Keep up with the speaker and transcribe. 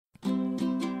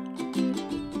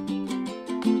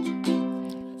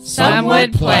Some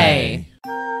Would Play.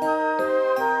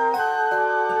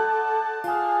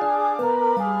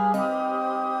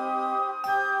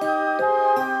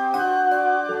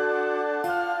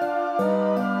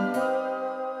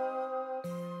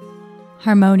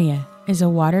 Harmonia is a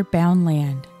water-bound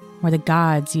land where the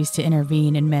gods used to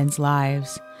intervene in men's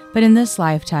lives, but in this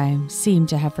lifetime seem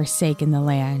to have forsaken the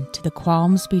land to the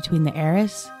qualms between the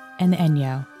Eris and the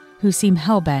Enyo, who seem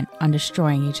hell-bent on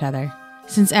destroying each other.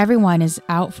 Since everyone is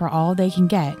out for all they can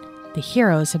get, the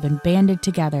heroes have been banded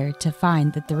together to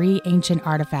find the 3 ancient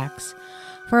artifacts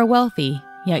for a wealthy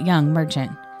yet young merchant.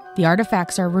 The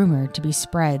artifacts are rumored to be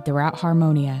spread throughout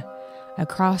Harmonia,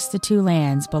 across the 2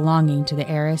 lands belonging to the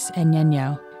Eris and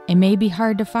Enyo. It may be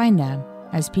hard to find them,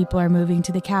 as people are moving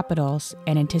to the capitals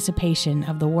in anticipation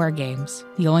of the war games,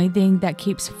 the only thing that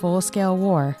keeps full-scale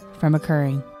war from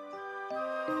occurring.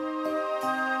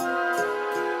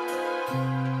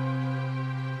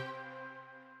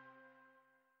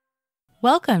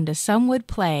 Welcome to Some Would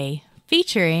Play,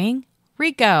 featuring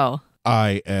Rico.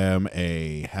 I am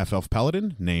a half-elf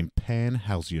paladin named Pan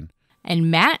Halcyon. And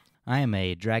Matt. I am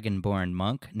a dragonborn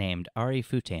monk named Ari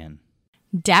Futan.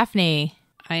 Daphne.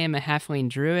 I am a halfling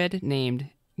druid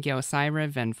named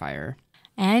Gelsira Venfire.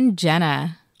 And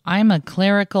Jenna. I'm a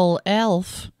clerical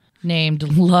elf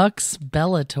named Lux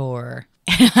Bellator.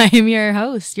 And I am your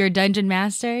host, your dungeon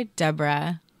master,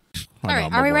 Deborah. All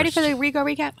right, are we ready for the Rico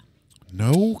recap?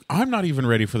 No, I'm not even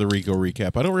ready for the Rico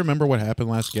recap. I don't remember what happened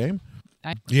last game.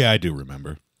 Yeah, I do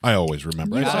remember. I always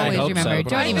remember. You always hope remember. so, Don't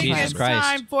but even Jesus question. Christ.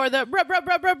 Time for the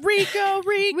Rico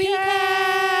recap.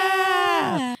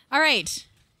 All right,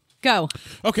 go.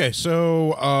 Okay,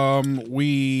 so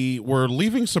we were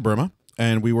leaving Suburma,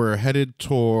 and we were headed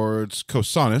towards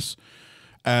Kosanis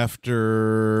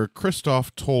after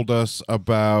Christoph told us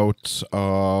about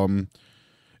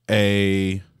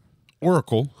a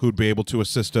oracle who'd be able to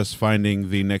assist us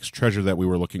finding the next treasure that we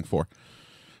were looking for.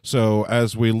 So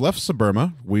as we left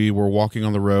Suburma, we were walking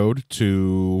on the road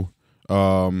to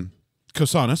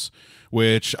Kosanis,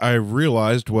 which I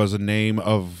realized was a name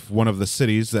of one of the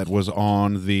cities that was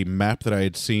on the map that I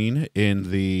had seen in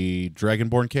the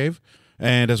Dragonborn Cave.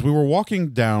 And as we were walking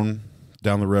down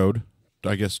the road,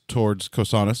 I guess towards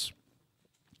Kosanis,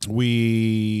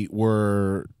 we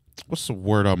were... what's the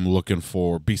word I'm looking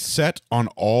for? Beset on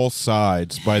all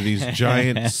sides by these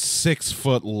giant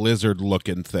 6-foot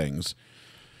lizard-looking things.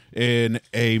 In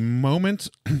a moment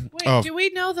Wait, do we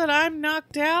know that I'm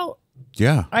knocked out?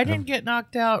 Yeah. I didn't get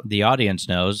knocked out. The audience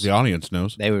knows. The audience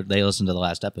knows. They listened to the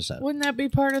last episode. Wouldn't that be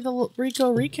part of the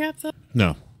Rico recap, though?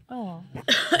 No. Oh.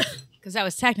 Because that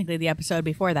was technically the episode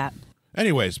before that.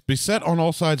 Anyways, beset on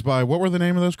all sides by, what were the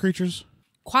name of those creatures?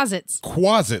 Quasits.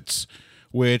 Quasits,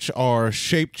 which are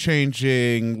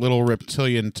shape-changing little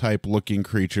reptilian-type looking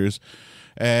creatures.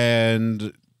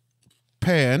 And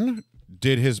Pan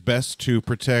did his best to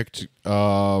protect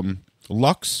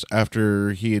Lux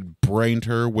after he had brained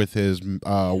her with his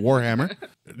warhammer.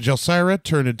 Gelsira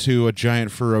turned into a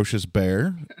giant ferocious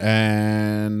bear,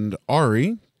 and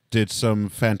Ari did some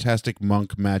fantastic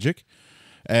monk magic,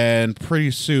 and pretty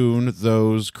soon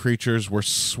those creatures were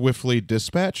swiftly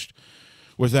dispatched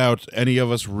without any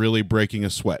of us really breaking a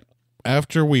sweat.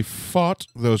 After we fought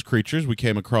those creatures, we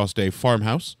came across a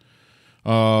farmhouse.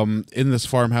 In this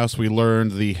farmhouse, we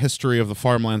learned the history of the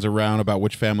farmlands around, about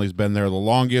which family's been there the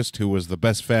longest, who was the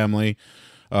best family,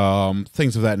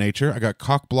 things of that nature. I got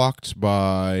cock-blocked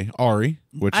by Ari,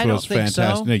 which I don't was think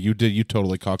fantastic. so. No, you did. You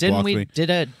totally cock-blocked me.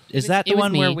 Is that the was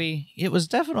one where me. it was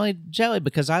definitely Jelly,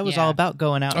 because I was Yeah. all about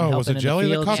going out and Oh, helping was it in Jelly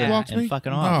the that fields cock-blocked and me?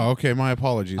 fucking off. Oh, okay. My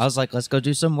apologies. I was like, let's go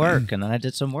do some work, and then I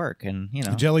did some work, and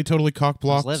Jelly totally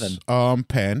cock-blocked I was living.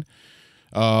 Pan.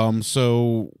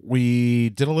 So we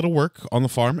did a little work on the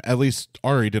farm. At least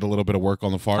Ari did a little bit of work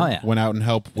on the farm. Oh, yeah. Went out and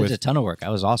helped did with a ton of work.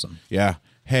 That was awesome.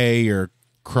 hay or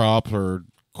crop or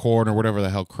corn or whatever the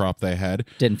hell crop they had.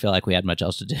 Didn't feel like we had much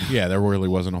else to do. Yeah, there really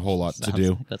wasn't a whole lot to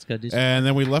do. Like, let's go do something. And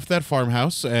then we left that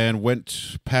farmhouse and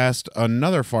went past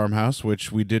another farmhouse,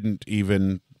 which we didn't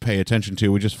even pay attention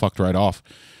to. We just fucked right off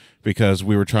because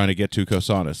we were trying to get to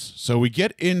Kosanis. So we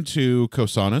get into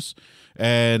Kosanis,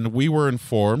 and we were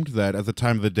informed that at the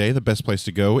time of the day, the best place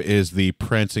to go is the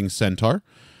Prancing Centaur,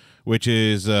 which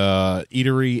is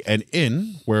eatery and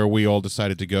inn where we all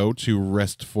decided to go to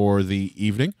rest for the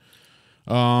evening.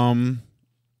 On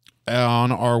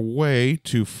our way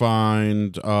to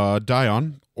find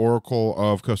Dion, Oracle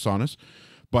of Kosanis,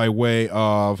 by way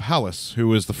of Hallis,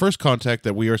 who is the first contact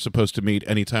that we are supposed to meet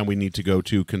anytime we need to go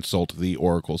to consult the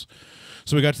oracles.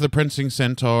 So we got to the Prancing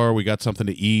Centaur, we got something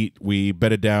to eat, we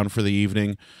bedded down for the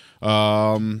evening.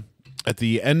 At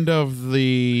the end of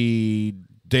the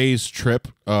day's trip,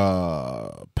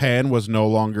 Pan was no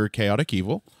longer chaotic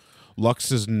evil.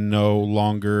 Lux is no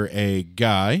longer a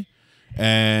guy.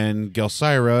 And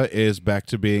Gelsira is back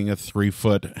to being a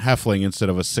 3-foot halfling instead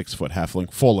of a 6-foot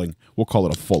halfling. Fulling. We'll call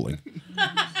it a fulling.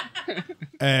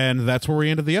 And that's where we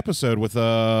ended the episode, with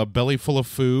a belly full of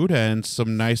food and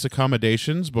some nice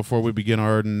accommodations before we begin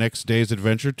our next day's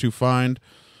adventure to find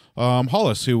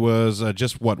Hollis, who was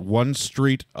just, one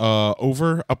street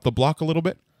over, up the block a little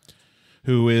bit,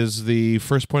 who is the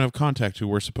first point of contact who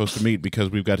we're supposed to meet, because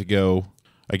we've got to go,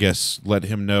 I guess, let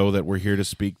him know that we're here to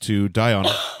speak to Dion,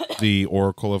 the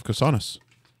Oracle of Kosanis.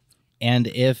 And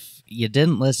if you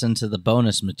didn't listen to the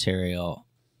bonus material,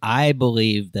 I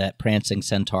believe that Prancing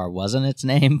Centaur wasn't its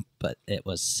name, but it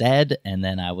was said, and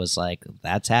then I was like,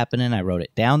 that's happening. I wrote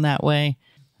it down that way.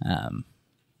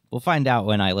 We'll find out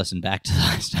when I listen back to the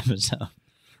last episode.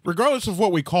 Regardless of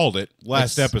what we called it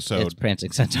last episode, it's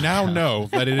Prancing Centaur. now know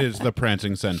that it is the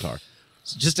Prancing Centaur.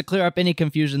 So just to clear up any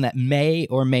confusion that may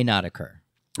or may not occur.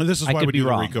 And this is I why could we be do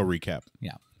wrong. the Rico recap.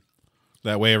 Yeah.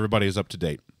 That way everybody is up to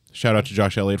date. Shout out to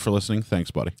Josh Elliott for listening.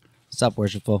 Thanks, buddy. What's up,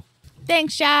 Worshipful?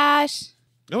 Thanks, Josh.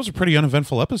 It was a pretty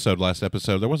uneventful episode last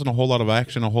episode. There wasn't a whole lot of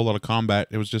action, a whole lot of combat.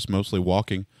 It was just mostly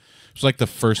walking. It was like the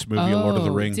first movie of Lord of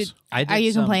the Rings. Are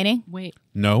you complaining? Wait,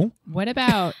 No? what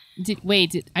about? I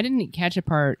didn't catch a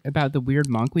part about the weird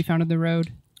monk we found on the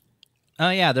road. Oh,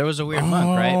 yeah, there was a weird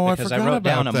monk, right? Because I wrote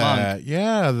down a monk.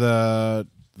 Yeah,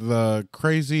 the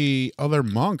crazy other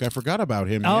monk. I forgot about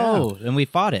him. Oh, and we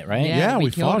fought it, right? Yeah,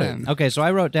 we killed fought him. Okay, so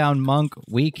I wrote down monk,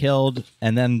 we killed,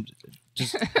 and then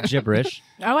just gibberish.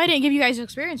 Oh, I didn't give you guys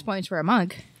experience points for a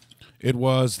monk. It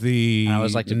was the And I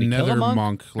was like, did we kill nether a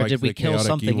monk? Or like did we the kill chaotic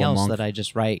something evil else monk. that I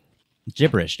just write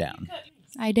gibberish down?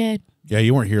 I did. Yeah,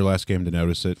 you weren't here last game to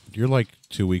notice it. You're like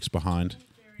 2 weeks behind.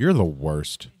 You're the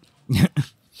worst.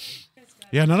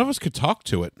 Yeah, none of us could talk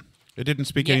to it. It didn't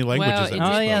speak any languages. Well, that we Oh,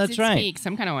 spoke. yeah, it that's did right. Speak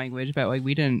some kind of language, but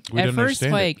we didn't. We At didn't first,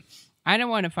 understand it. I didn't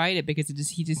want to fight it because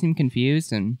he just seemed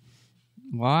confused and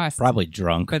lost. Probably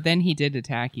drunk. But then he did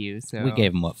attack you, so We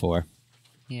gave him what for?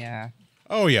 Yeah,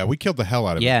 Oh, yeah, we killed the hell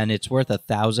out of it. Yeah, and it's worth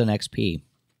 1,000 XP.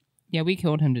 yeah, we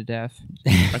killed him to death.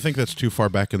 I think that's too far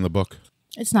back in the book.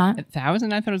 It's not.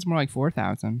 1,000? I thought it was more like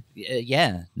 4,000.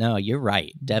 Yeah, no, you're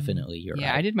right. Definitely, you're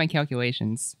Yeah, right. I did my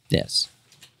calculations. Yes.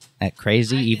 That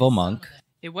crazy evil monk.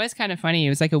 It was kind of funny. It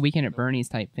was like a Weekend at Bernie's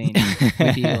type thing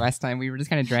with you last time. We were just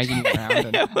kind of dragging you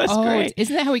around. And, great.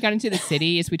 Isn't that how we got into the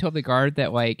city? Is we told the guard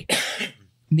that that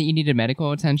you needed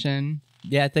medical attention.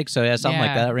 Yeah, I think so. Yeah, something like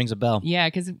Yeah. that. That rings a bell. Yeah,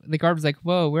 because the guard was like,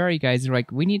 "Whoa, where are you guys?" They're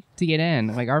like, "We need to get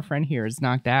in. Like our friend here is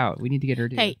knocked out. We need to get her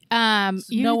to." Hey,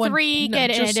 you No one- three no,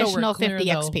 get an just so we're additional clear,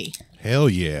 50 though. XP. Hell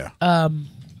yeah.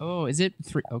 Oh, is it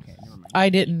 3? Okay, never mind. I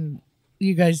didn't.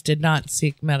 You guys did not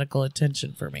seek medical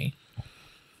attention for me.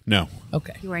 No.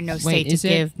 Okay. You are in no Wait, state is to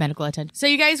it- give medical attention. So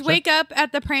you guys wake up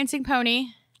at the Prancing Pony,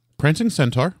 Prancing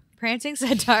Centaur. Prancing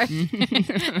Centaur.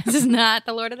 This is not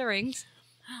the Lord of the Rings.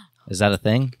 Is that a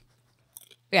thing?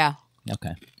 Yeah.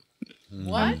 Okay.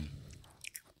 What?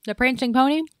 The Prancing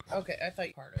Pony? Okay, I thought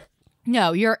you part of it.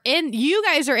 No, you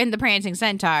guys are in the Prancing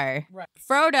Centaur. Right.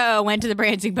 Frodo went to the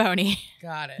Prancing Pony.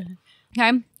 Got it.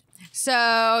 Okay.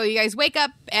 So you guys wake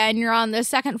up and you're on the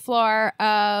second floor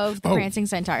of the Oh. Prancing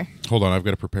Centaur. Hold on, I've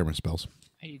got to prepare my spells.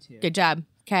 I do too. Good job.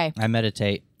 Okay. I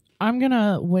meditate. I'm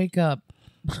gonna wake up.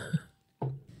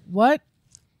 What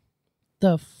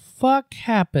the fuck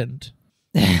happened?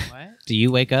 What? Do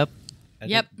you wake up?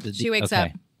 Yep, she wakes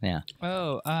up. Yeah.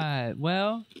 Oh,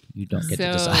 well. You don't get so,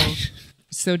 to decide.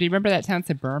 So do you remember that town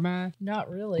said Burma? Not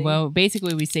really. Well,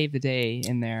 basically, we saved the day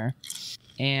in there.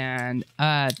 And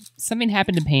something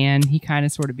happened to Pan. He kind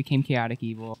of sort of became chaotic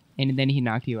evil. And then he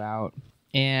knocked you out.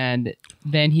 And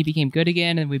then he became good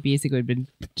again. And we basically been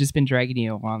dragging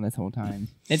you along this whole time.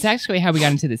 It's actually how we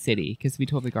got into the city. Because we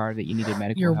told the guard that you needed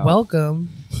medical You're help. welcome.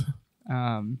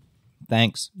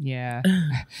 Thanks, Yeah.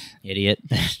 idiot.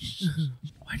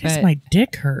 Why does But- my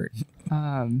dick hurt?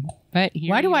 But here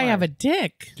Why do you I are. have a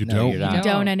dick? You No, don't? you're not. You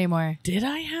don't anymore. Did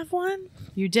I have one?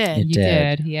 You did. You You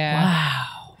did. did, yeah.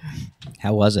 Wow.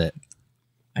 How was it?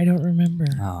 I don't remember.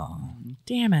 Oh.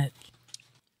 Damn it.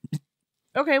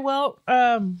 Okay, well,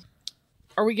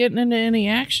 are we getting into any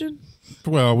action?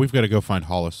 Well, we've got to go find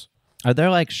Hollis. Are there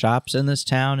like shops in this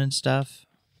town and stuff?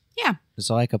 Yeah. Is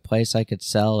there like a place I could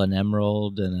sell an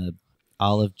emerald and a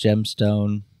olive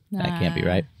gemstone? That can't be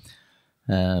right.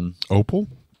 Opal?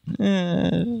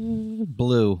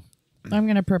 Blue. I'm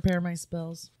gonna prepare my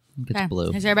spells. I think it's Okay.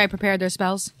 blue. Has everybody prepared their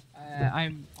spells?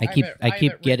 I keep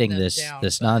haven't getting written this them down,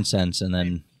 this but- nonsense and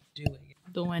then Doing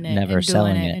it. Doing it. Never and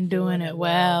selling doing it. And doing it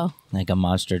well. like a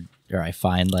monster or I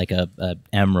find like a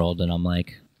emerald and I'm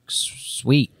like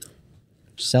sweet.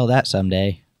 sell that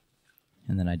someday,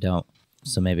 and then I don't.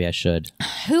 So maybe I should.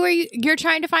 Who are you? You're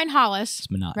trying to find Hollis,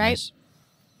 It's monotonous. right?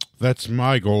 That's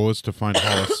my goal, is to find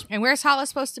Hollis. And where's Hollis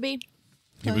supposed to be?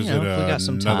 He Oh, was you know, at if we got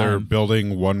some another time.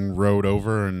 building, one road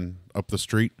over and up the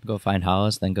street. Go find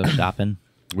Hollis, then go shopping.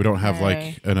 We don't have Okay.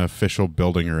 like an official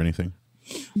building or anything.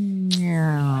 I'm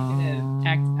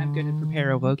going to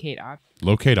prepare a locate object.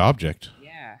 Locate object.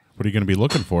 Yeah. What are you going to be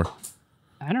looking for?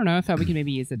 I don't know. I thought we could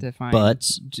maybe use it to find. But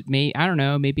I don't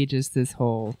know. Maybe just this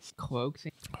whole cloak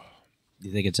thing. do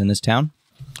you think it's in this town?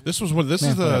 This was what this Yeah,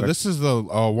 is the whatever. this is the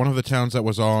one of the towns that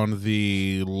was on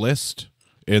the list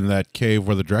in that cave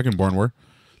where the Dragonborn were.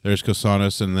 There's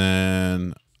Kosanis and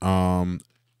then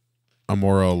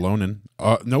Amoralonin.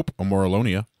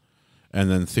 Amoralonia, and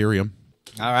then Therium.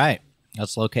 All right.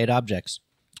 Let's locate objects.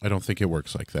 I don't think it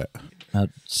works like that.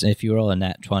 If you roll a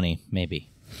nat 20, maybe.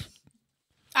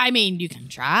 I mean, you can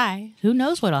try. Who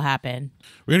knows what'll happen?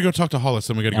 We're gonna go talk to Hollis,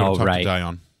 and we're gonna go Oh, talk right. to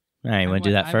Dion. All right, you want to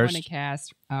do that I first? want to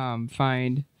cast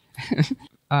find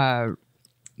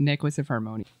Necklace of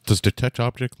Harmonia. Does detach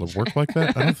object work like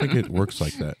that? I don't think it works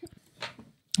like that.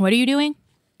 What are you doing?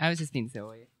 I was just being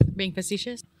silly. Being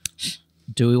facetious?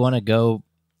 Do we want to go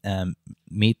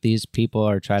meet these people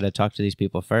or try to talk to these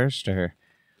people first or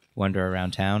wander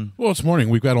around town? Well, it's morning.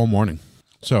 We've got all morning,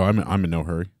 so I'm in no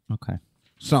hurry. Okay.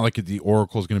 It's not like the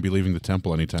Oracle's going to be leaving the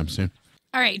temple anytime soon.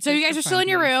 All right, so you guys are still in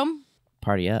your room.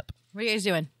 Party up. What are you guys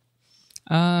doing?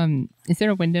 Is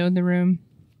there a window in the room?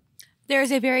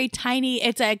 There's a very tiny,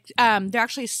 it's like, they're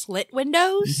actually slit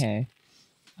windows. Okay.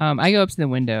 I go up to the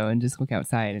window and just look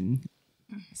outside and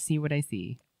see what I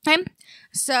see. Okay.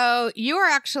 So you are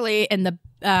actually in the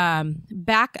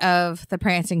back of the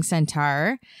Prancing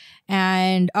Centaur,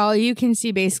 and all you can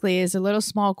see basically is a little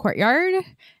small courtyard,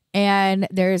 and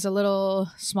there's a little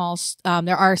small,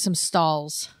 there are some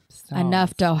stalls,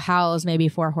 enough to house maybe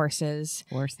 4 horses,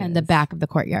 in the back of the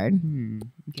courtyard.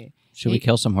 Okay. Should we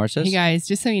kill some horses? Hey guys,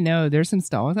 just so you know, there's some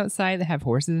stalls outside that have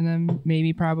horses in them,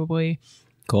 maybe, probably.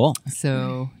 Cool.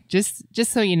 So just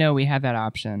so you know, we have that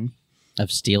option. Of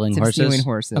stealing Of horses? stealing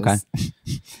horses. Okay.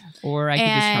 Or I could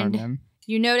just harm And them.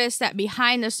 you notice that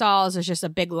behind the stalls is just a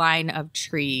big line of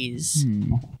trees.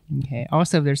 Okay.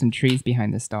 Also, there's some trees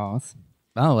behind the stalls.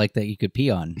 Oh, like that you could pee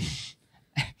on.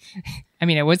 I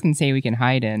mean, I was going to say we can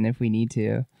hide in if we need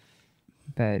to.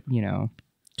 But, you know,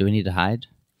 Do we need to hide?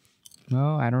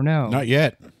 well, I don't know. Not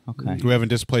yet. Okay. We haven't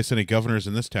displaced any governors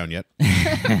in this town yet.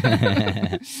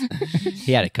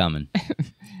 He had it coming.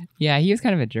 Yeah, he was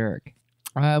kind of a jerk.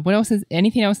 What else is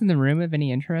anything else in the room of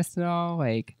any interest at all?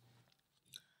 Like,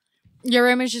 Your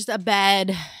room is just a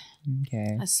bed,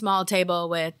 okay, a small table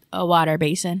with a water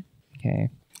basin. okay.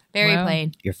 Very Well,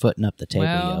 plain. You're footing up the table,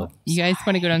 Well, yo. you guys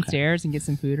want to go downstairs and get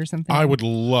some food or something? I would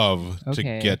love Okay.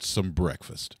 to get some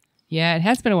breakfast. Yeah, it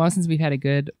has been a while since we've had a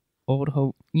good old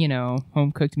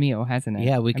home cooked meal, hasn't it?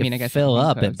 Yeah, we I could mean, I guess fill home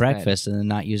up cooked, at but breakfast and then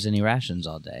not use any rations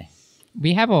all day.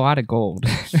 We have a lot of gold.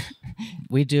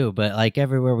 We do, but like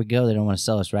everywhere we go, they don't want to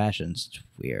sell us rations. It's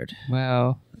weird.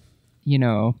 Well,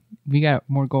 we got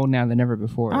more gold now than ever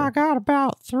before. got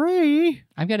about 3.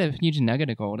 I've got a huge nugget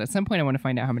of gold. At some point, I want to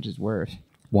find out how much it's worth.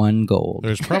 1 gold.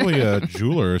 There's probably a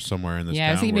jeweler somewhere in this Yeah, I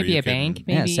town. was thinking where maybe you a can- bank.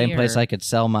 Maybe, Yeah, same place or- I could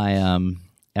sell my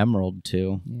emerald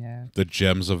to. Yeah. The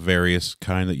gems of various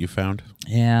kind that you found.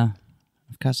 Yeah.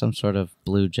 I've got some sort of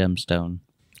blue gemstone.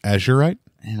 Azurite?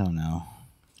 I don't know.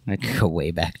 I could go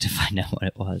way back to find out what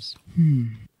it was.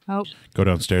 Oh, Go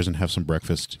downstairs and have some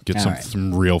breakfast. Get All some right.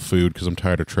 some real food because I'm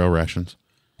tired of trail rations.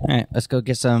 All right, let's go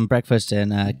get some breakfast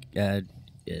and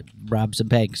rob some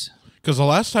pigs. Because the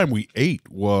last time we ate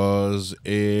was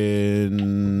in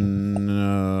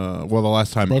the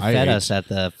last time They I fed ate us at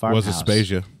the farmhouse. was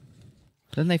Aspasia.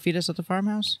 Didn't they feed us at the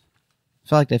farmhouse? I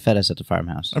feel like they fed us at the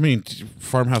farmhouse. I mean,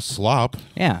 farmhouse slop.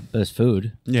 Yeah, but it's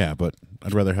food. Yeah, but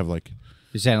I'd rather have like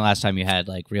You're saying the last time you had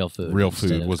like real food. Real instead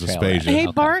food of was trail Aspasia. ration. Hey,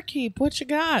 Okay. barkeep, what you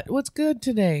got? What's good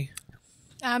today?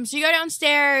 so you go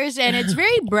downstairs, and it's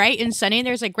very bright and sunny.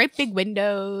 There's like great big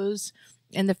windows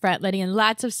in the front, letting in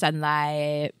lots of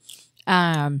sunlight.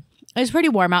 It's pretty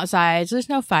warm outside, so there's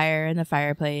no fire in the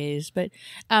fireplace, but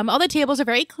all the tables are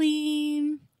very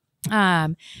clean.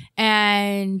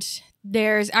 And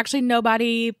there's actually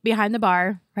nobody behind the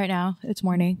bar right now. It's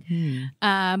morning.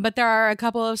 But there are a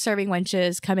couple of serving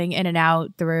wenches coming in and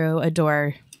out through a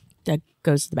door that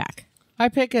goes to the back. I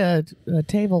pick a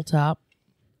tabletop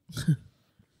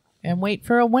and wait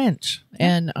for a winch.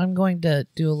 And I'm going to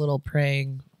do a little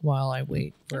praying while I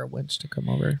wait for a winch to come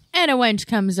over. And a wench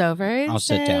comes over and I'll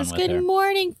sit down says, with "Good her."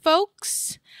 morning,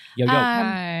 folks. Yo, yo.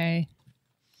 Hi.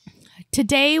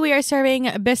 Today we are serving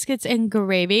biscuits and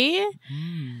gravy.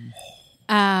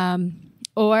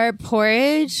 or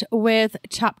porridge with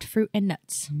chopped fruit and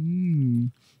nuts.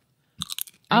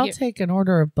 I'll take an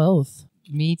order of both.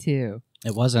 Me too.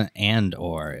 It wasn't and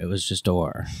or. It was just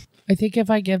or. I think if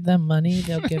I give them money,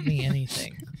 they'll give me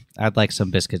anything. I'd like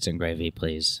some biscuits and gravy,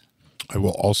 please. I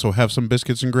will also have some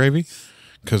biscuits and gravy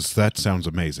because that sounds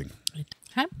amazing.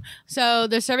 Okay. So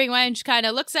the serving wench kind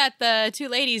of looks at the two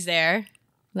ladies there,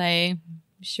 like,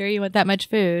 sure you want that much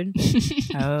food?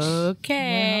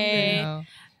 Okay. Well,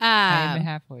 I am Um,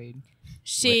 halfway.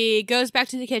 she goes back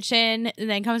to the kitchen and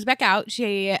then comes back out.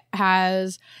 She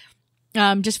has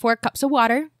just 4 cups of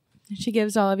water. She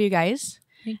gives all of you guys.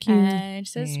 Thank you. And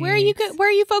she says, Where are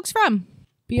you folks from?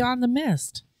 Beyond the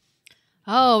Mist.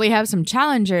 Oh, we have some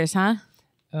challengers, huh?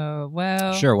 Oh,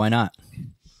 well. Sure, why not?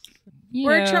 you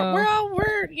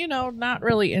know, We're not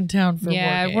really in town for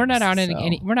yeah, war we're not games, out in so.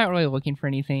 any. We're not really looking for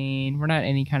anything. We're not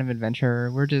any kind of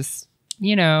adventure. We're just,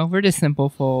 we're just simple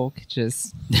folk,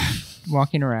 just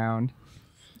walking around.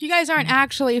 You guys aren't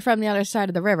actually from the other side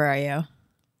of the river, are you?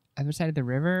 Other side of the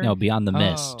river? No, beyond the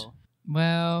mist. Oh,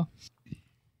 well,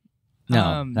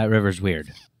 No, that river's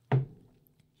weird. All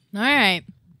right.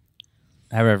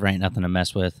 That river ain't nothing to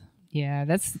mess with. yeah,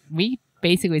 we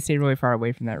basically stayed really far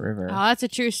away from that river. Oh, that's a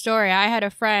true story. I had a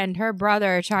friend, her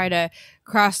brother tried to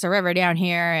cross the river down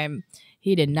here, and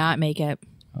he did not make it.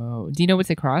 Oh, do you know what's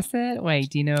across it?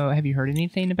 Like, have you heard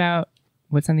anything about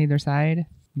what's on the other side?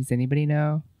 Does anybody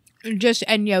know? Just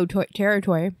Enyo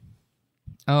territory.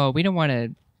 Oh, we don't want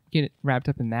to get wrapped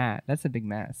up in that. That's a big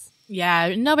mess.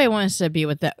 Yeah, nobody wants to deal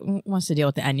with the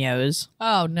Enyos.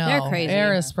 Oh, no. They're crazy.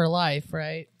 Heiress for life,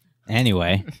 right?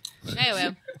 Anyway,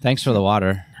 Anyway, thanks for the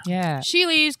water. Yeah. she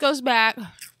leaves, goes back,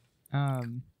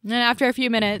 Um. and after a few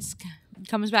minutes,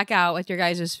 comes back out with your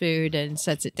guys' food and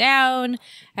sets it down,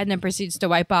 and then proceeds to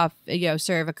wipe off.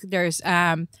 Serve. There's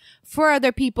 4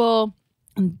 other people,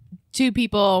 2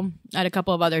 people at a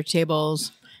couple of other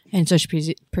tables, and so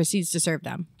she proceeds to serve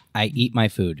them. I eat my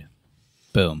food.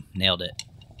 Boom. Nailed it.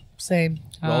 Same.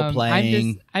 Role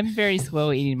playing. I'm very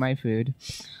slow eating my food.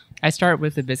 I start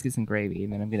with the biscuits and gravy,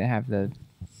 and then I'm gonna have the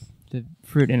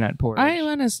fruit and nut porridge. I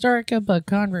want to start up a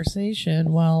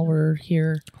conversation while we're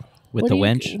here. With the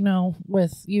wench? No,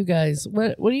 with you guys.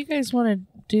 What do you guys want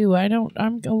to do? I'm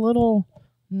a little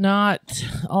not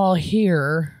all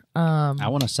here. I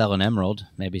want to sell an emerald.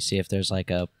 Maybe see if there's like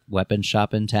a weapon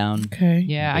shop in town. Okay.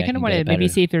 Yeah, Maybe I I kind of can want get to it maybe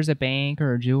better. see if there's a bank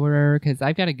or a jeweler because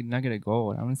I've got a nugget of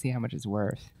gold. I want to see how much it's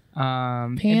worth.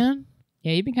 Pan?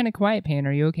 Yeah, you've been kind of quiet, Pan.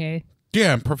 Are you okay?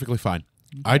 Yeah, I'm perfectly fine.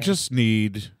 I just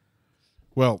need.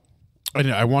 Well,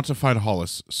 I want to find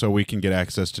Hollis so we can get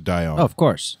access to Dion. Oh, of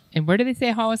course. And where did they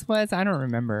say Hollis was? I don't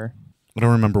remember. I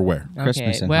don't remember where.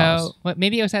 Christmas okay. in Well, Hollis.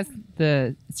 maybe it was at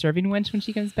the serving wench when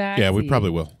she comes back. Yeah, we See- probably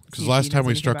will. see Because if last she time knows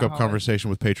we anything struck about up Hollis. conversation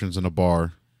with patrons in a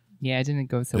bar, Yeah, it didn't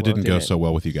go so it well. didn't did go it? so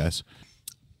well with you guys.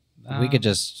 We could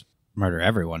just murder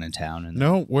everyone in town. And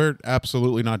No, we're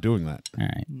absolutely not doing that. All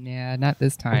right. Yeah, not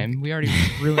this time. We already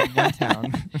ruined one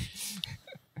town.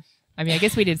 I mean, I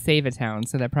guess we did save a town,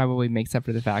 so that probably makes up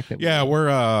for the fact that Yeah,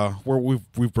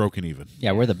 we've broken even.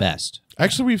 Yeah, we're the best.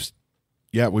 Actually,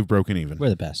 we've broken even. We're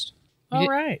the best. All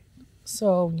right.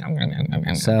 So,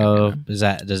 So does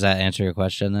that answer your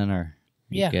question then, or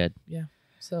you Yeah. good? yeah.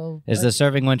 So, Is the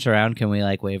serving wench around? Can we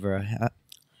like wave her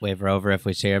over if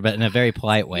we see her, but in a very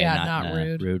polite way, Yeah, not not in a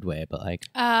rude. rude way, but like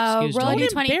Roll a me.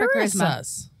 d20 for embarrass charisma.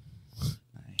 us.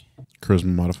 Charisma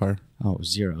modifier.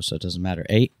 0, so it doesn't matter.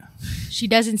 8. She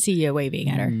doesn't see you waving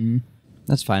at her.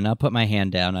 That's fine. I'll put my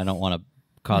hand down. I don't want to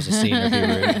cause a scene or be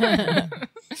rude.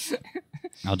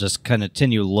 I'll just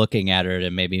continue looking at her,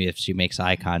 and maybe if she makes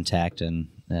eye contact, and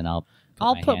then I'll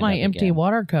Put my hand up empty again.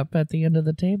 water cup at the end of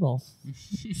the table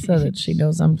so that she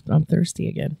knows I'm thirsty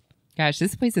again. Gosh,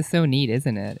 this place is so neat,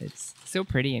 isn't it? It's so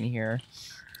pretty in here.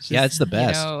 Yeah, it's the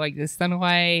best. Like the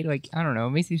sunlight, like I don't know,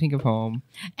 it makes you think of home.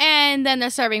 And then the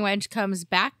serving wench comes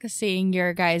back, seeing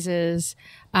your guys'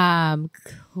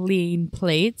 clean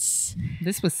plates.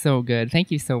 This was so good.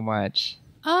 Thank you so much.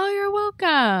 Oh, you're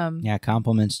welcome. Yeah,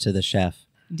 compliments to the chef.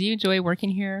 Do you enjoy working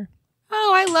here?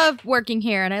 Oh, I love working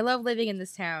here, and I love living in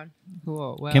this town.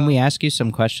 Cool. Well, Can we ask you some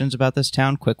questions about this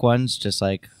town? Quick ones, just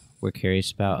like we're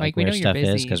curious about Like, we where know you're stuff is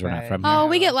busy, because we're not but- from here. Oh,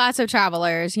 we get lots of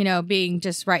travelers, being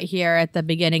just right here at the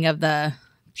beginning of the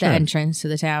Sure. entrance to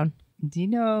the town. Do you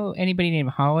know anybody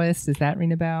named Hollis? Does that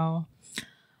ring a bell?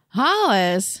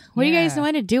 Hollis? What do you guys Yeah.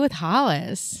 want to do with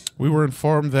Hollis? We were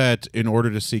informed that in order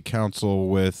to seek counsel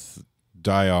with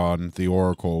Dion, the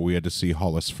Oracle, we had to see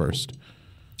Hollis first.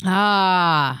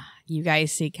 Ah, you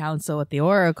guys seek counsel with the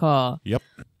Oracle. Yep.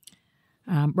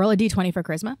 Roll a d20 for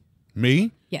charisma.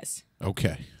 Me? Yes.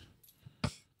 Okay.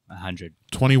 100.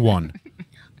 21.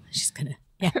 She's gonna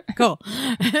Yeah, cool.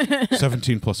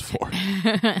 17 plus 4.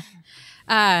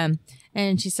 And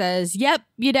she says, "Yep,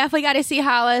 you definitely got to see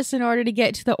Hollis in order to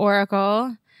get to the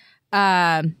Oracle.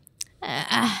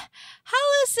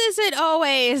 Hollis isn't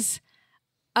always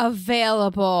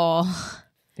available.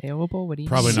 Available? What do you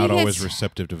Probably She not always gets-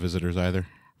 receptive to visitors either.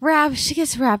 She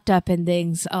gets wrapped up in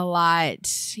things a lot.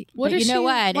 What But does you know she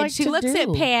what? And like she to looks at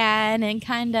do? Pan and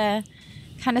kind of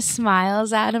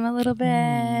smiles at him a little bit.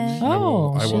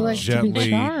 Oh, I she will likes to be gently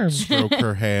charmed. stroke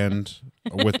her hand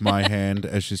with my hand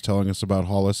as she's telling us about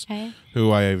Hollis, Okay.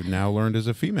 who I have now learned is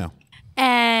a female.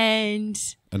 And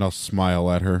And I'll smile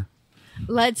at her.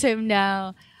 lets him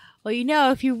know,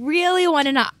 well, if you really want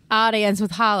an audience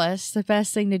with Hollis, the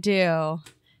best thing to do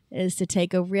is to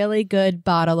take a really good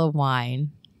bottle of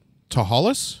wine To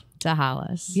Hollis? to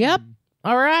Hollis. Yep.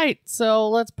 All right. So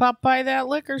let's pop by that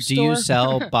liquor Do store. you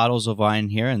sell bottles of wine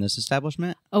here in this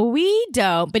establishment? We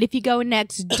don't, but if you go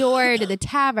next door to the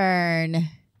tavern,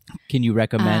 Can you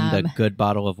recommend a good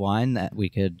bottle of wine that we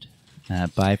could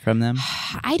buy from them?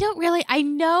 I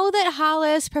know that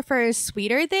Hollis prefers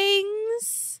sweeter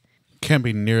things. Can't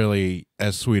be nearly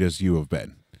as sweet as you have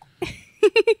been.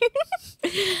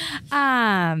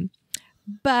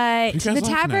 But You guys the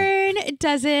laughing at? tavern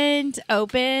doesn't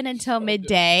open until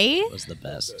midday. That was the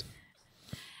best.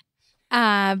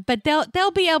 But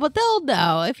they'll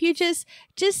know if you just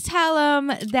tell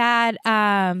them that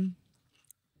I'm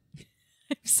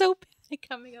so bad at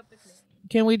coming up with names.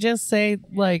 Can we just say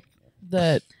like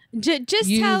that? Just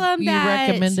you, tell them you that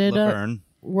recommended Laverne.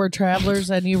 we're travelers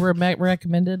and you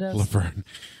recommended us. Laverne.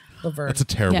 Laverne. That's a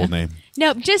terrible Yeah. name.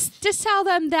 No, just tell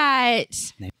them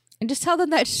that. And just tell them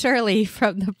that Shirley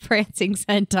from the Prancing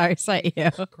Centaur sent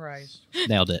you. Christ.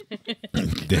 Nailed it.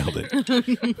 Nailed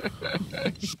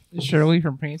it. Shirley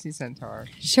from Prancing Centaur.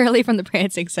 Shirley from the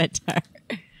Prancing Centaur.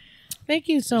 Thank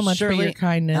you so much for Shirley, your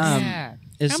kindness. Yeah.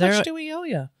 Is How there much do we owe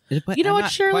you? but You know I'm what,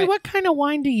 not Shirley? quite- What kind of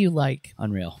wine do you like?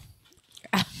 Unreal.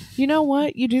 You know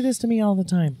what? You do this to me all the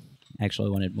time. Actually,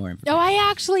 I wanted more information. No, I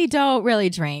actually don't really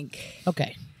drink.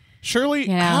 Okay. Shirley, You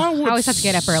know, how would I always have to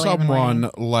get up early in the someone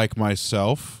morning. like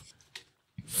myself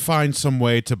find some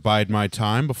way to bide my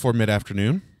time before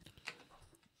mid-afternoon?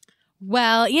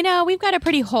 Well, we've got a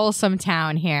pretty wholesome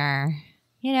town here.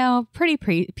 Pretty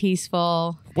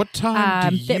peaceful. What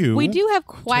time do you we do have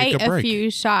quite take a a break?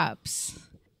 few shops.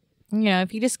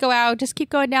 If you just go out, just keep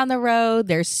going down the road.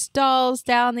 There's stalls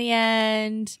down the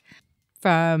end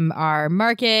from our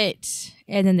market,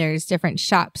 and then there's different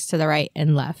shops to the right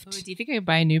and Oh, left. do you think I could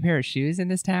buy a new pair of shoes in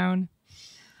this town?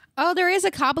 Oh, there is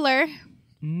a cobbler.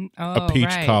 Oh, a peach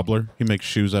right. cobbler. He makes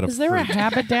shoes out of Is there a fruit.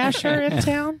 haberdasher in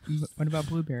town? What about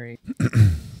Blueberry?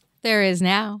 There is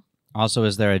now. Also,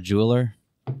 is there a jeweler?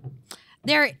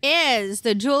 There is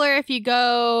the jeweler. If you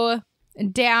go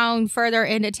down further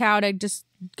into town and just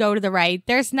go to the right,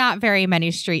 there's not very many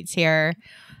streets here.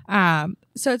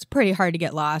 So it's pretty hard to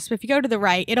get lost. But if you go to the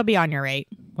right, it'll be on your right.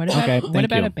 What about, Okay, what thank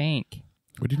about you. a bank?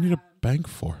 What do you need a bank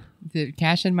for? To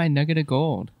cash in my nugget of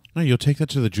gold. No, you'll take that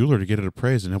to the jeweler to get it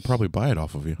appraised, and he'll probably buy it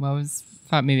off of you. Well,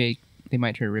 thought maybe they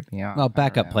might try to rip me off. Well, I don't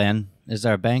backup know. plan. Is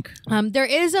there a bank? There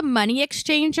is a money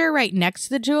exchanger right next to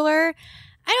the jeweler.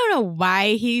 I don't know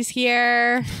why he's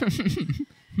here,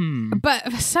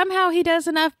 but somehow he does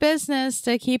enough business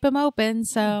to keep him open.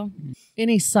 So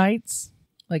Any sites?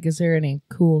 Like, is there any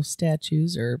cool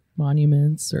statues or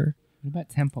monuments or What about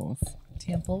temples?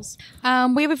 temples?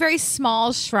 we have a very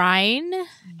small shrine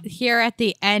here at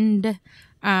the end,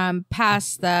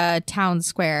 past the town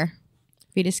square.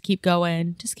 If you just keep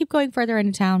going further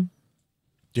into town.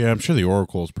 Yeah, I'm sure the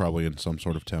Oracle is probably in some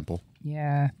sort of temple.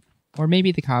 Yeah. Or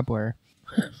maybe the cobbler.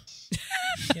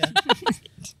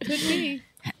 Could be.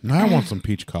 Now I want some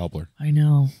peach cobbler. I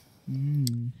know.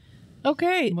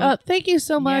 Okay. Well, Thank you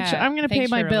so much. Yeah, I'm going to pay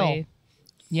thanks, my bill. Shirley.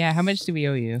 Yeah, how much do we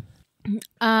owe you?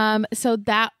 So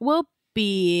that will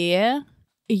be,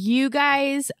 you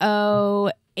guys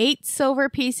owe 8 silver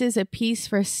pieces a piece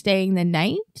for staying the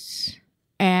night,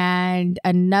 and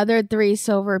another 3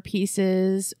 silver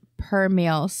pieces per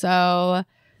meal. So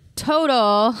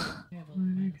total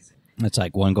That's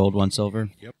like 1 gold, 1 silver.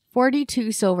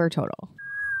 42 silver total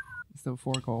So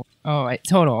 4 gold. Oh,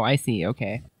 total. I see.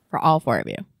 Okay. for all 4 of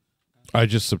you. I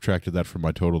just subtracted that from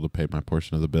my total to pay my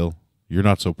portion of the bill. You're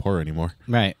not so poor anymore.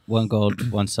 Right. 1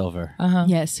 gold, 1 silver. Uh-huh.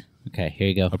 Yes. Okay, here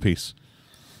you go. A piece.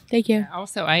 Thank you.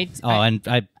 Also, And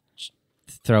I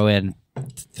throw in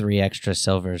 3 extra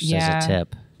silvers Yeah. as a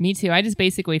tip. me too. I just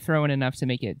basically throw in enough to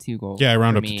make it 2 gold. Yeah, I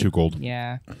round for up to me. 2 gold.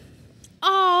 Yeah.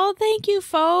 Oh, thank you,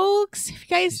 folks. If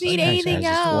you guys need anything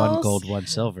Just else, 1 gold, 1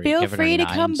 silver. You feel give her free to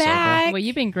 9 come silver. back. Well,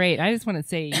 you've been great. I just want to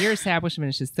say your establishment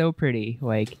is just so pretty.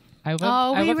 Like, I love,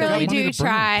 Oh, I we love the really money do to burn.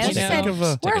 try. Just Listen, think of,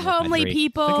 we're Sticking with my homely three.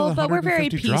 people, Think of but we're very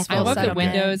 150 peaceful. drachma. I love the so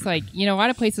windows. Like, a lot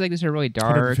of places like this are really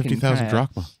dark and 150,000 kinda,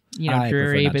 drachma. I prefer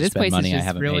dreary. not But to this spend place is money I just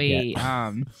haven't made really,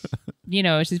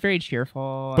 yet. it's just very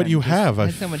cheerful. But and you just have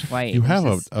has so much light. You It's have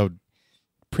just- a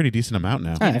pretty decent amount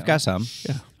now. I've got some.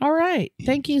 All right.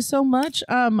 Thank you so much.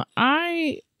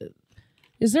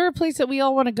 Is there a place that we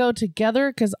all want to go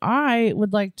together? Because I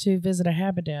would like to visit a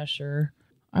haberdasher.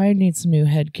 I need some new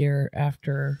headgear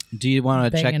after Do you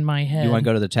want to check? banging my head. You want to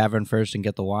go to the tavern first and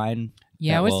get the wine?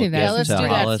 Yeah, That let's will do that. give Yeah, let's to do that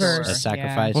Hollis first. as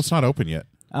sacrifice. Well, it's not open yet.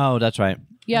 Oh, that's right.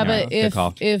 Yeah, Yeah, but good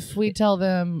call. if we tell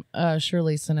them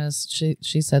Shirley sent us,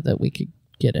 she said that we could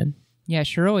get in. Yeah,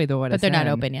 surely they'll let us But they're not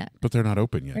in. open yet. But they're not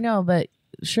open I yet. know, but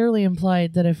Shirley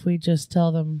implied that if we just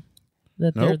tell them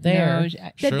that they're Nope. there. No,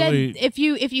 Then Shirley, if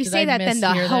you Did say I that, then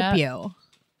they'll mishear help that? you.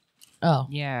 Oh,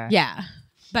 yeah. Yeah,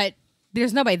 but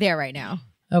there's nobody there right now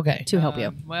okay. to help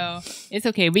you. Well, it's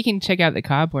okay. We can check out the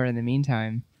cobbler in the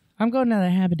meantime. I'm going to the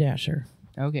haberdasher.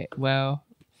 Okay. Well,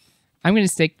 I'm going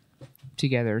to stick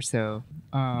together. So,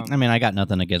 I mean, I got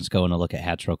nothing against going to look at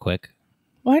hats real quick.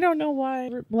 Well, I don't know why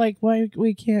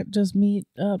we can't just meet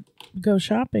up, go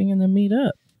shopping, and then meet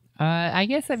up. I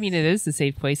guess it is a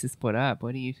safe place to split up.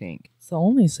 What do you think? It's the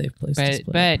only safe place to But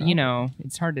split up, probably.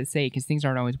 it's hard to say because things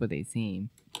aren't always what they seem.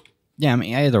 Yeah, I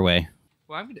mean, either way.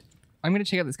 Well, I'm gonna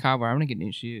check out this cobbler. I'm gonna get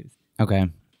new shoes. Okay.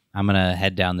 I'm going to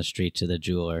head down the street to the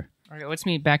jeweler. All right, let's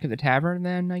meet back at the tavern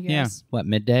then. I Yeah. guess. What,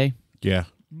 midday? yeah,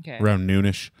 Okay. around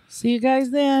noonish. See you guys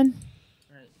then.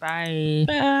 Bye.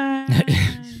 Bye.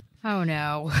 Oh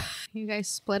no, you guys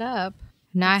split up.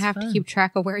 Now I have to fun. keep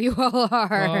track of where you all are.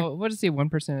 Well, we'll just do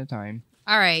 1% at a time.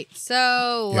 All right,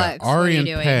 so Yeah, Lux, what are Ari you and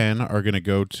doing? Pan are going to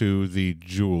go to the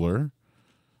jeweler.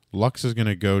 Lux is going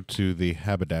to go to the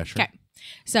haberdasher. Okay.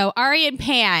 So Ari and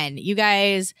Pan, you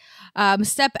guys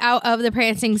step out of the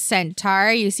prancing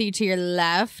centaur. You see to your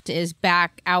left is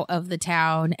back out of the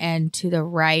town, and to the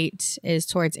right is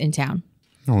towards in town.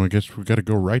 Oh, I guess we got to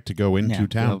go right to go into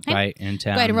town. Go right in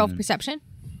town. Go ahead and roll for perception.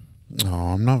 Oh,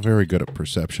 I'm not very good at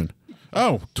perception.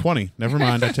 Oh, 20. Never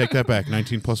mind. I take that back.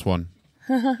 19 plus 1.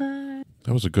 That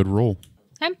was a good roll.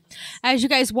 Okay. As you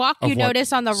guys walk, Of you what?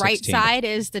 notice on the right 16. side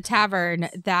is the tavern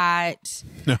that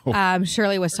No.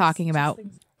 Shirley was talking about.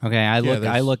 Okay, I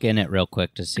there's- look in it real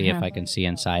quick to see if I can see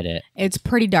inside it. It's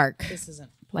pretty dark. This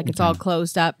isn't. Like it's all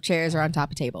closed up. Chairs are on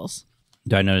top of tables.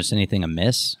 Do I notice anything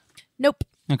amiss? Nope.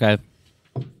 Okay.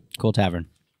 Cool tavern.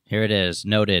 Here it is.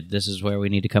 Noted. This is where we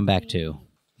need to come back to.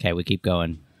 Okay, we keep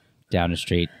going down the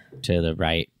street to the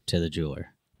right to the jeweler.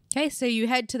 Okay, so you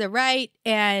head to the right,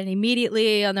 and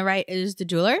immediately on the right is the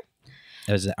jeweler.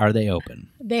 Are they open?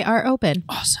 They are open.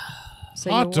 Awesome. So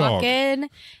Hot you walk dog. in,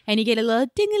 and you get a little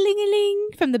ding-a-ling-a-ling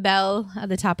from the bell at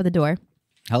the top of the door.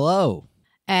 Hello.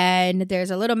 And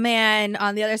there's a little man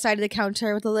on the other side of the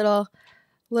counter with a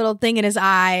little thing in his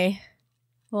eye,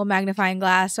 little magnifying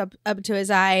glass up to his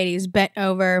eye, and he's bent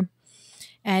over,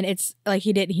 and it's like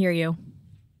he didn't hear you.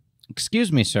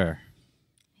 Excuse me, sir.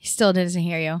 He still doesn't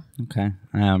hear you. Okay.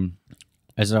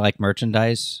 Is there like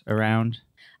merchandise around?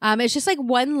 It's just like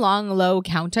one long, low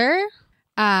counter.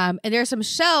 And there's some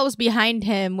shelves behind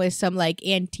him with some like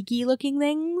antique looking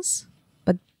things,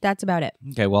 but that's about it.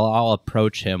 Okay, well, I'll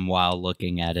approach him while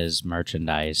looking at his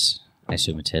merchandise. I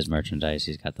assume it's his merchandise.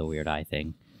 He's got the weird eye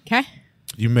thing. Okay.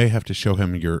 You may have to show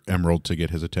him your emerald to get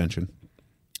his attention.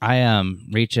 I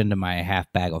reach into my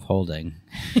half bag of holding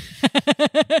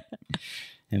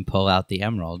and pull out the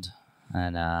emerald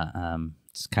and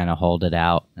just kind of hold it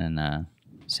out and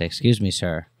say, "Excuse me,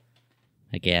 sir."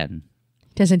 Again.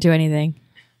 Doesn't do anything.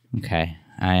 Okay.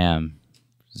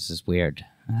 This is weird.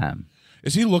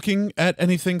 Is he looking at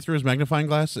anything through his magnifying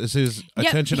glass? Is his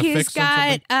attention he's affixed on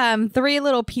got something? 3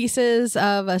 little pieces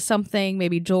of something,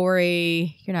 maybe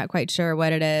jewelry. You're not quite sure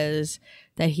what it is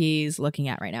that he's looking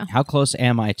at right now. How close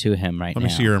am I to him right Let now?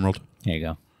 me see your emerald. Here you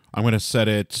go. I'm going to set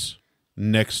it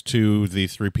next to the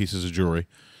 3 pieces of jewelry.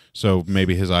 So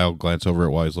maybe his eye will glance over it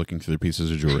while he's looking through the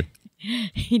pieces of jewelry.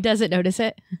 He doesn't notice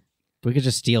it. We could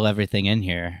just steal everything in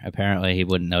here. Apparently, he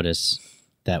wouldn't notice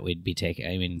that we'd be taking.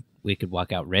 I mean, we could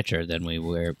walk out richer than we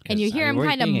were. And you hear him we're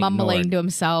kind of being mumbling ignored. to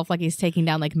himself like he's taking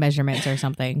down like measurements or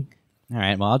something. All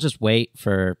right. Well, I'll just wait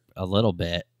for a little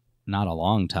bit, not a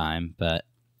long time, but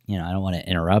I don't want to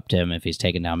interrupt him if he's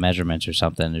taking down measurements or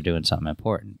something or doing something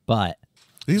important. But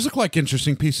These look like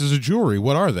interesting pieces of jewelry.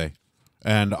 What are they?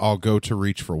 And I'll go to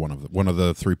reach for one of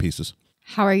the 3 pieces.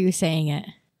 How are you saying it?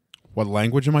 What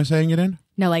language am I saying it in?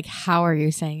 No, like how are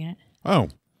you saying it? Oh,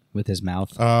 with his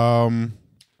mouth,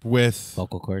 with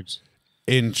vocal cords.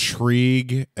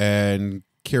 intrigue and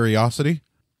curiosity.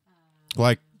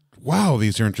 Like Wow,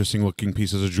 these are interesting looking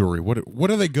pieces of jewelry. What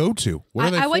do they go to? What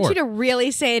are they I for? want you to really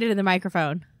say it into the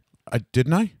microphone.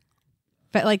 Didn't I?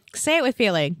 But like, say it with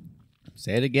feeling.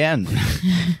 Say it again.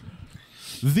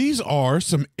 These are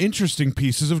some interesting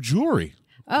pieces of jewelry.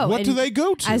 Oh, what do they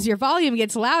go to? As your volume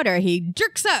gets louder, he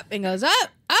jerks up and goes, oh,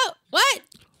 what?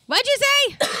 What'd you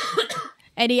say?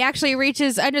 And he actually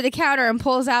reaches under the counter and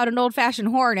pulls out an old-fashioned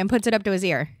horn and puts it up to his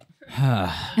ear.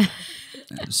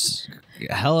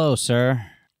 Hello, sir.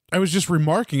 I was just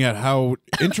remarking at how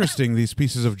interesting these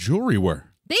pieces of jewelry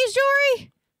were. These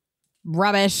jewelry?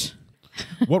 Rubbish.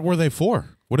 What were they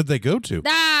for? What did they go to?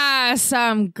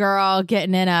 Some girl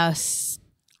getting in a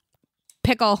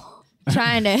pickle,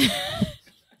 trying to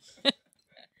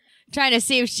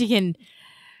see if she can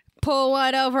pull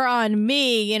one over on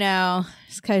me,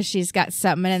 just because she's got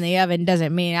something in the oven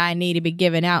doesn't mean I need to be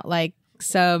giving out like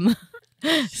some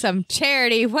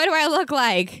charity. What do I look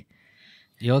like?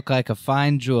 You look like a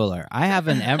fine jeweler. I have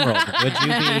an emerald.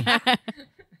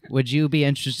 Would you be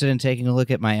interested in taking a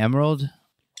look at my emerald?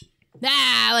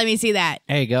 Let me see that.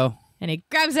 There you go. And he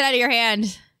grabs it out of your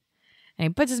hand, and he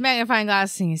puts his magnifying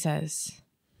glass, and he says,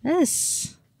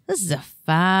 This is a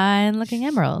fine-looking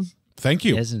emerald. Thank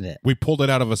you. Isn't it? We pulled it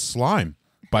out of a slime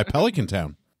by Pelican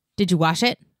Town. Did you wash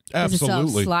it? Does it still have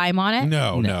Absolutely. slime on it?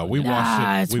 No. We washed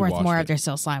it. It's We worth washed more it. if there's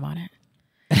still slime on it.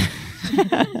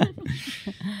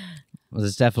 Well,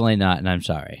 it's definitely not, and I'm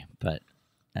sorry. But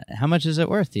how much is it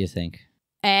worth, do you think?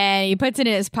 And he puts it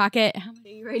in his pocket. How much do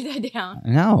you write that down?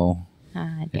 No.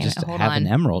 Damn I just it. Hold have on.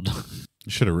 an emerald.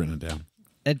 You should have written it down.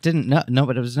 It didn't. No,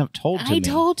 but it was not told to me. I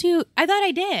told you. I thought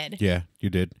I did. Yeah, you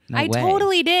did. No I way.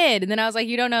 totally did. And then I was like,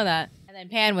 you don't know that. And then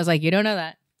Pan was like, you don't know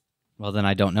that. Well, then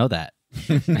I don't know that.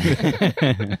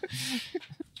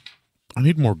 I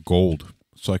need more gold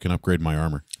so I can upgrade my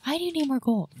armor. Why do you need more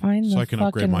gold? Find So the I can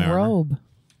upgrade fucking my armor. robe.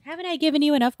 Haven't I given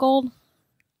you enough gold?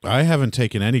 I haven't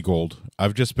taken any gold.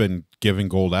 I've just been giving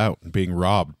gold out and being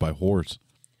robbed by whores.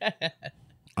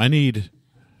 I need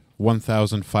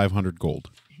 1,500 gold.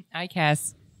 I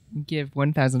cast give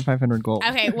 1,500 gold.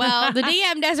 Okay, well, the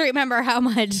DM doesn't remember how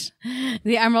much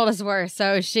the emerald is worth,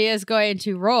 so she is going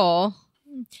to roll.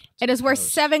 It is worth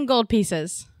 7 gold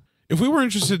pieces. If we were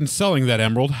interested in selling that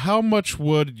emerald, how much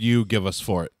would you give us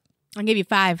for it? I'll give you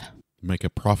 5. Make a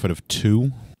profit of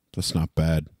 2? That's not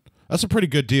bad. That's a pretty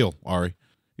good deal, Ari.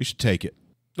 You should take it.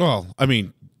 Well, I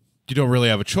mean, you don't really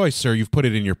have a choice, sir. You've put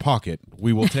it in your pocket.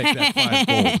 We will take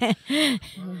that 5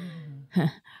 gold.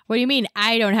 What do you mean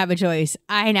I don't have a choice?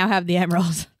 I now have the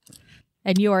emerald.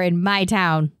 And you are in my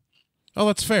town. Oh,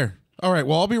 that's fair. All right,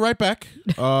 well, I'll be right back.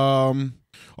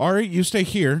 Ari, you stay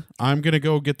here. I'm going to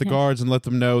go get the guards and let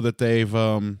them know that they've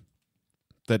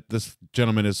that this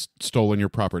gentleman has stolen your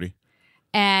property.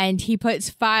 And he puts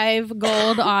 5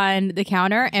 gold on the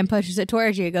counter and pushes it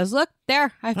towards you. He goes, look,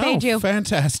 there, I paid you.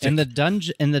 Fantastic. In the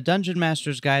dungeon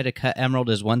master's guide, a cut emerald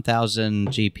is 1,000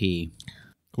 GP.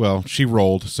 Well, she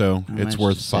rolled, so How it's much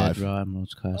worth does 5. that raw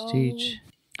emeralds cost each?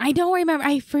 I don't remember.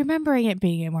 I'm remembering it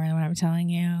being more than what I'm telling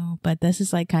you. But this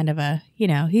is like kind of a,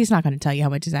 he's not going to tell you how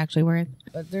much it's actually worth.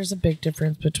 But there's a big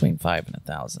difference between 5 and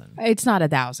 1,000. It's not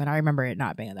 1,000. I remember it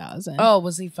not being 1,000. Oh,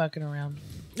 was he fucking around?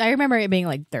 I remember it being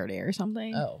like 30 or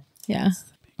something. Oh. Yeah.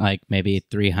 Like maybe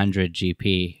 300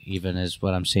 GP, even is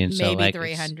what I'm seeing. So Maybe like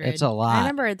 300. It's a lot. I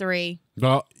remember a 3.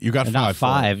 Well, you got 5. Not for it.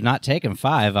 5. Not taking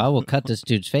 5. I will cut this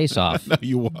dude's face off. No,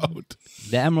 you won't.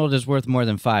 The emerald is worth more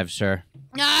than 5, sir.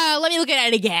 Let me look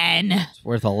at it again. It's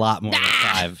worth a lot more than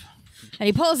 5. And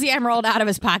he pulls the emerald out of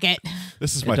his pocket.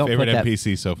 This is my Don't favorite put that-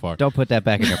 NPC so far. Don't put that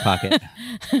back in your pocket.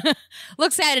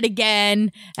 Looks at it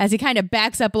again as he kind of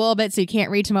backs up a little bit so you can't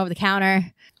reach him over the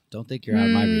counter. Don't think you're out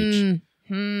of my reach.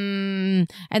 And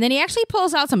then he actually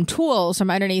pulls out some tools from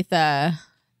underneath the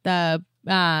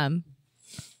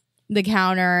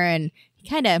counter, and he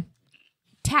kind of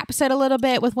taps it a little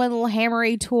bit with one little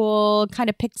hammery tool, kind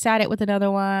of picks at it with another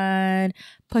one,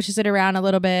 pushes it around a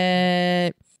little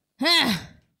bit.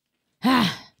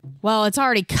 Well, it's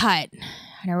already cut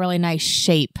in a really nice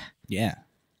shape. Yeah.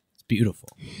 It's beautiful.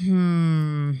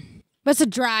 But it's a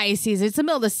dry season. It's the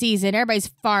middle of the season. Everybody's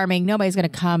farming. Nobody's going to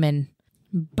come and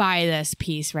buy this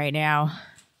piece right now.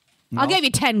 I'll give you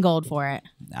 10 gold for it.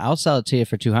 I'll sell it to you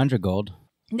for 200 gold.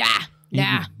 Nah.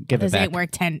 give it This back. ain't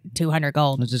worth 200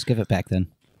 gold. Let's just give it back then.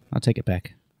 I'll take it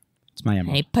back. It's my And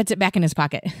emerald. he puts it back in his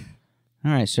pocket.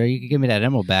 All right, sir, you can give me that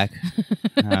emerald back.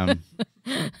 Or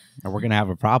we're going to have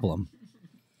a problem.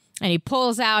 And he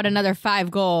pulls out another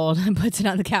 5 gold and puts it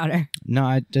on the counter. No,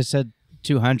 I just said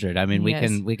 200. I mean,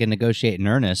 Yes. we can negotiate in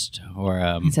earnest, or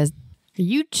He says, are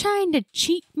you trying to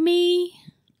cheat me?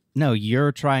 no,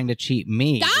 you're trying to cheat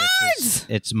me. Guards!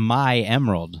 It's my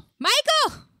emerald.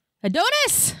 Michael!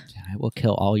 Adonis! I will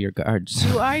kill all your guards.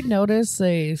 Do I notice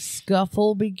a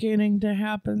scuffle beginning to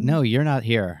happen? No, you're not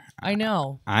here. I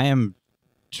know. I am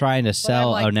trying to But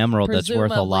sell I'm, like, an emerald that's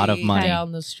worth a lot of presumably money.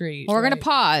 down the street. Well, we're going right? to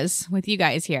pause with you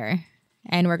guys here.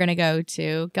 And we're going to go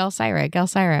to Gelsira.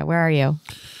 Gelsira, where are you?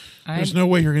 There's no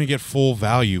way you're going to get full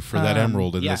value for that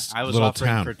emerald in Yeah, this I was little offering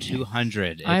town. for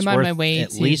 200. I'm It's on worth my way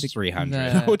at to least the- 300.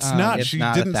 the- No, it's not. If She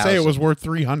not didn't say it 1,000. was worth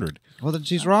 300. Well, then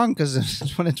she's wrong because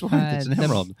it's what it's worth. It's an the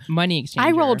emerald. money exchange.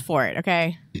 I rolled for it,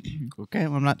 okay? Okay,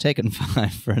 well, I'm not taking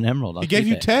 5 for an emerald. I'll He gave keep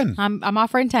you it. 10. I'm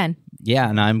offering 10. Yeah,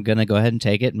 and I'm gonna go ahead and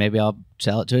take it. Maybe I'll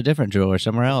sell it to a different jeweler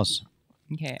somewhere else.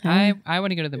 Okay, I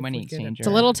want to go to the money we get it. exchanger. It's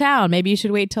a little town. Maybe you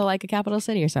should wait till like a capital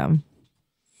city or something.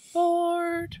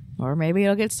 Lord. Or maybe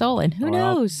it'll get stolen. Who Or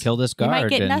I'll knows? kill this You guard might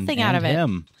get and, nothing out and of it.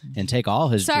 him and take all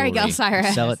his Sorry, jewelry. Gelsira.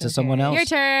 And sell it to That's someone okay.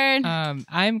 else. Your turn.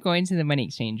 I'm going to the money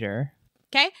exchanger.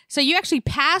 Okay, so you actually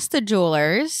pass the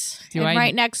jewelers, Do and I-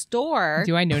 right next door.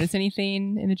 Do I notice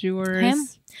anything in the jewelers? Him?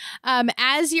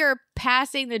 As you're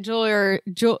passing the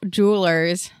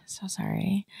jewelers, so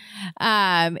sorry.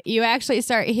 You actually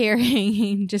start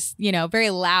hearing just very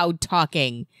loud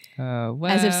talking, Well,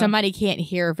 as if somebody can't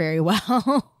hear very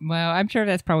well. Well, I'm sure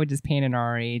that's probably just Pan and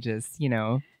Ari, just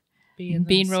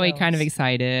Being really kind of themselves.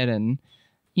 excited and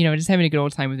just having a good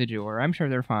old time with the jeweler. I'm sure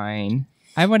they're fine.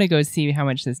 I want to go see how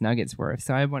much this nugget's worth.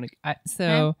 So I want to.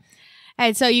 So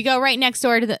And so you go right next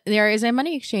door to there is a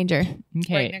money exchanger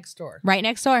okay. Right next door. right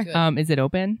next door. Good. Is it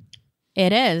open?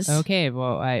 It is. Okay.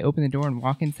 Well, I open the door and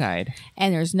walk inside,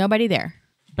 And there's nobody there.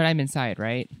 but I'm inside,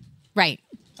 right? Right.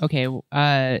 Okay.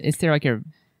 Is there like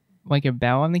a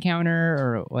bell on the counter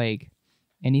or like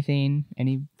anything?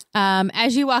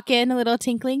 As you walk in, a little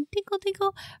tinkling, tinkle,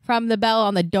 tinkle from the bell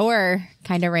on the door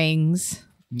kind of rings.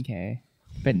 Okay.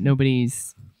 But nobody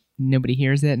hears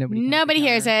it. Nobody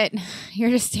hears it.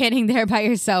 You're just standing there by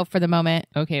yourself for the moment.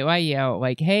 Okay. Well, I yell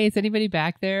like, "Hey, is anybody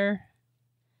back there?"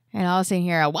 And all of a sudden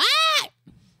you hear a what?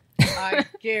 I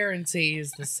guarantee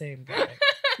he's the same guy.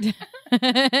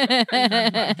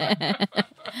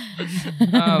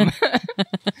 Um,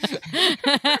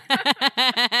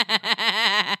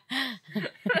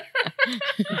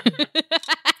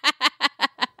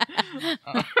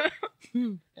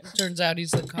 Turns out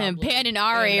he's the And cobbler. Pan and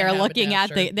Ari And are the looking at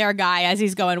haberdasher. their guy as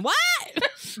he's going, what?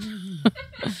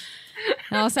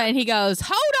 And all of a sudden he goes,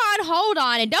 hold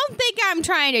on, and don't think I'm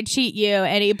trying to cheat you.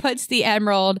 And he puts the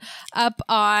emerald up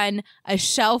on a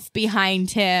shelf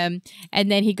behind him, and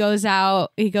then he goes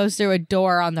through a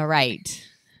door on the right.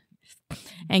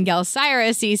 And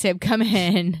Gelsira sees him come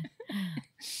in.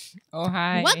 oh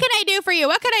hi. What can I do for you?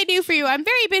 What can I do for you? I'm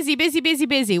very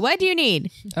busy. What do you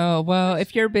need? Oh well,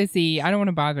 if you're busy, I don't want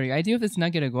to bother you. I do have this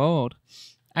nugget of gold.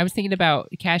 I was thinking about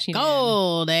cashing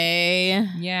Gold, eh? in.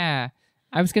 Yeah.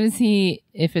 I was gonna see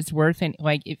if it's worth it.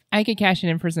 Like if I could cash it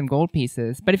in for some gold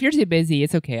pieces. But if you're too busy,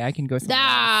 it's okay. I can go somewhere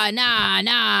else. Nah.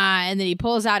 And then he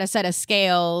pulls out a set of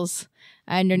scales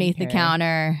underneath the Okay.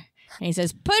 counter. And he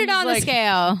says, put it He's on the like,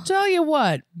 scale. Tell you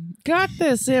what, got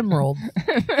this emerald.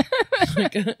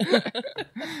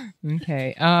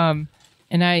 Okay. And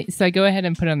I go ahead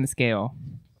and put it on the scale.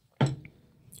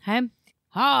 Okay.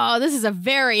 Oh, this is a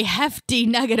very hefty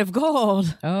nugget of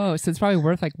gold. Oh, so it's probably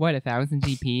worth like what, 1,000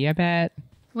 GP, I bet.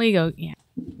 Well, you go, yeah.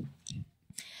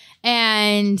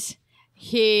 And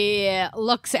he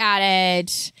looks at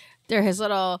it through his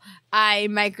little eye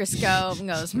microscope and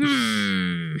goes, a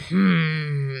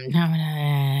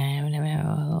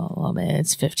little bit.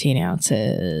 It's 15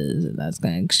 ounces. That's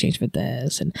going to exchange for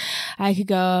this. And I could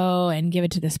go and give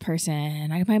it to this person.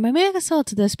 Maybe I could sell it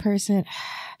to this person.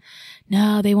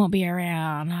 No, they won't be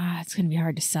around. It's going to be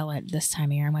hard to sell it this time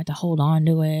of year. I might have to hold on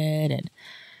to it. And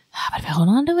but if I hold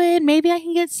on to it, maybe I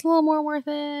can get a little more worth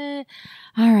it.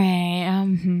 All right.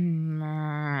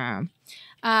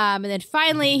 And then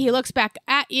finally, he looks back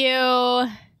at you,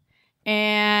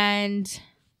 and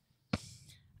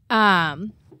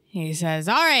he says,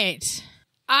 "All right,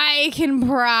 I can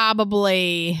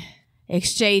probably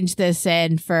exchange this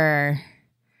in for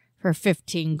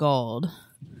 15 gold.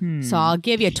 So I'll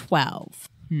give you 12.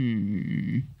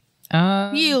 You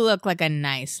look like a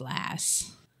nice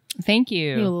lass. Thank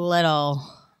You you. little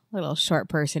short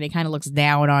person. He kind of looks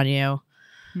down on you.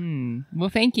 Well,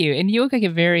 thank you. And you look like a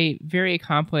very, very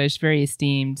accomplished, very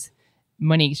esteemed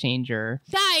money exchanger.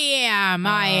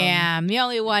 I am the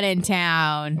only one in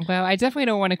town. Well, I definitely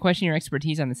don't want to question your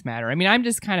expertise on this matter. I mean, I'm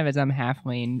just kind of a dumb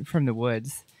halfling from the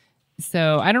woods.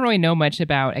 So I don't really know much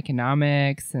about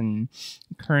economics and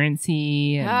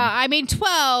currency. And, I mean,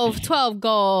 12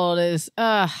 gold is,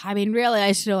 really,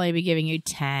 I should only be giving you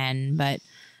 10, but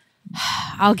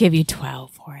I'll give you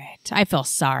 12 for it. I feel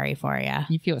sorry for you.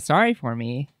 you feel sorry for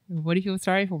me. What do you feel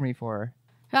sorry for me for?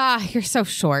 You're so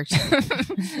short.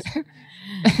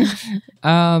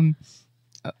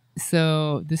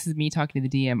 So this is me talking to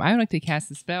the DM. I would like to cast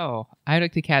a spell. I would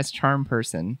like to cast Charm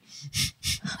Person.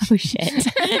 Oh, shit.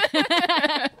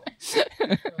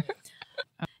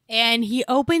 And he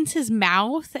opens his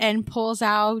mouth and pulls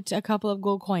out a couple of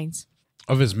gold coins.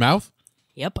 Of his mouth?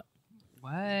 Yep.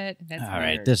 What? That's All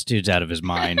right, weird. this dude's out of his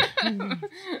mind.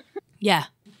 Yeah.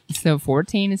 So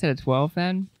 14 instead of 12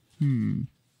 then?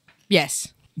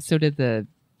 Yes. So did the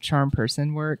Charm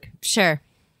Person work? Sure.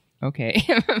 Okay.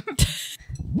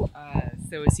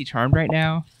 So is he charmed right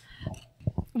now?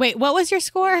 Wait, what was your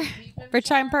score for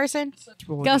Charm Person?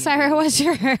 Go, Syra.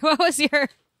 What was your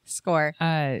score?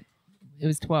 It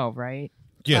was 12, right?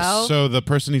 Yes. 12? So the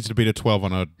person needs to beat a 12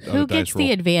 on a Who dice gets roll.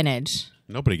 the advantage?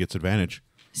 Nobody gets advantage.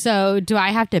 So do I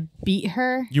have to beat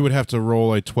her? You would have to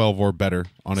roll a 12 or better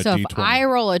on a So D20. if I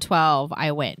roll a 12,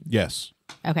 I win. Yes.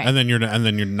 Okay. And then you're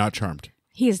not charmed.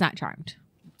 He is not charmed.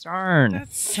 Darn.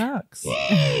 That sucks.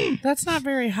 That's not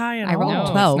very high at I all. rolled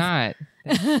No, 12. it's not.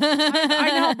 I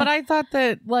know, but I thought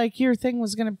that like your thing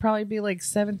was going to probably be like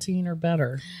 17 or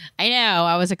better. I know.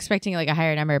 I was expecting like a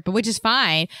higher number, but which is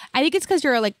fine. I think it's because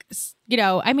you're like,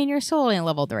 I mean, you're still only in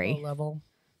level 3. Low level.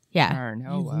 Yeah. Darn.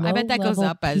 Oh, well. I bet that goes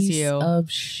Low-level up as piece you- of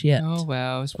shit. Oh,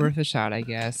 well. It's worth a shot, I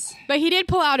guess. But he did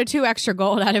pull out a 2 extra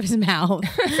gold out of his mouth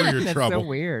For your That's trouble. so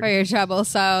weird. for your trouble.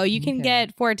 So you can Okay.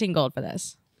 get 14 gold for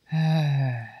this.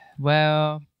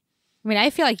 Well, I mean, I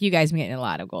feel like you guys are getting a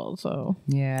lot of gold. So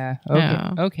yeah. Okay.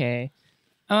 Yeah. Okay.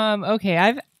 Okay.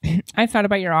 I've thought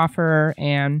about your offer,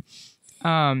 and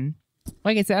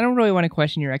like I said, I don't really want to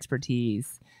question your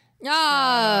expertise.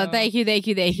 oh, thank you.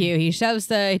 He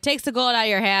takes the gold out of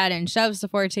your hand and shoves the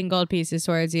 14 gold pieces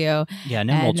towards you. Yeah, an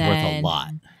emerald's And worth a then- lot.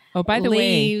 Oh, by the way,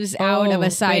 Leaves out of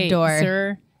a side wait, door.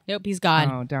 sir. Nope, he's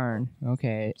gone. Oh, darn.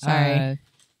 Okay. Sorry.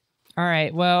 All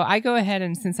right. Well, I go ahead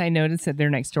and since I noticed that they're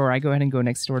next door, I go ahead and go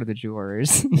next door to the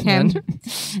jewelers.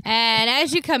 And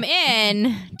as you come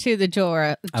in to the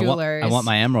jewelers, I want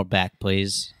my emerald back,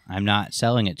 please. I'm not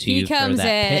selling it to He you for comes that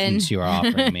in. pittance you are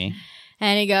offering me.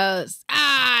 and he goes,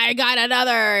 I got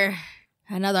another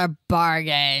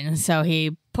bargain. So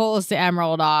he pulls the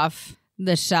emerald off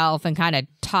the shelf and kind of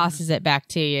tosses it back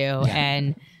to you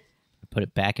and Put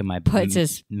it back in my puts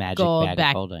his magic gold bag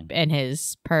back of holding. in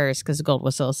his purse because the gold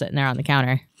was still sitting there on the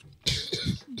counter.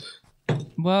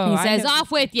 Whoa. He I says, know- off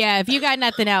with you. If you got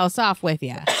nothing else, off with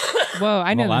you. Whoa,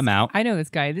 I know. Well, I'm this- out. I know this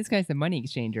guy. This guy's the money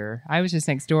exchanger. I was just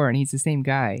next door, and he's the same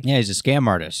guy. Yeah, he's a scam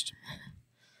artist.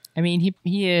 I mean,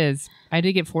 he is. I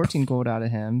did get 14 gold out of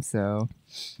him, so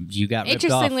You got ripped off.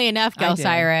 Interestingly enough, I did.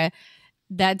 Gelsira,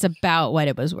 that's about what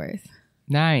it was worth.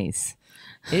 nice.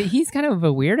 He's kind of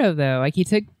a weirdo, though. Like he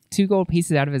took 2 gold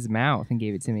pieces out of his mouth and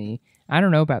gave it to me. I don't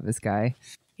know about this guy.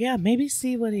 Yeah, maybe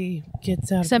see what he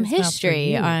gets out Some of his mouth for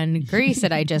history you. on Greece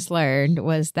that I just learned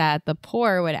was that the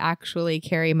poor would actually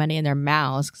carry money in their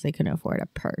mouths because they couldn't afford a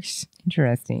purse.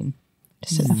 Interesting.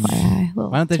 Just an FYI.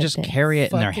 Why don't they just carry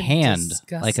it in their Fucking hand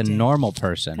like a disgusting. normal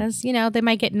person? Because, they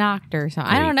might get knocked or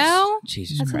something. I don't Freaks. know.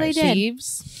 Jesus That's what they Christ. did.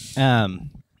 Thieves. All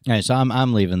right, so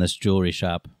I'm leaving this jewelry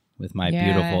shop with my Yeah.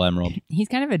 beautiful emerald. He's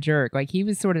kind of a jerk. Like he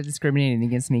was sort of discriminating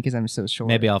against me because I'm so short.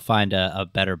 Maybe I'll find a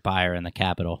better buyer in the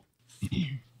capital.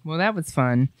 Well, that was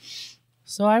fun.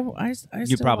 So I You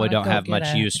still probably wanna don't go have get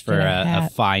much use for get a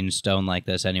hat. fine stone like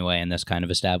this anyway in this kind of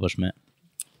establishment.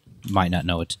 Might not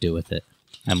know what to do with it.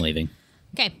 I'm leaving.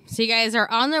 Okay, so you guys are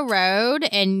on the road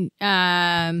and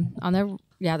on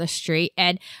the street,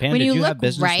 and Pan, when did you you look have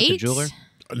business right, with the jeweler?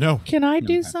 No. Can I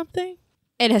do something?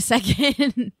 in a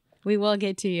second, we will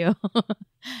get to you.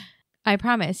 I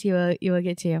promise you will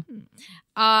get to you.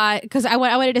 Because I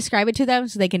want to describe it to them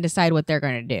so they can decide what they're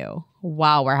going to do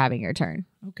while we're having your turn.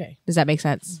 Okay. Does that make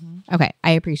sense? Okay,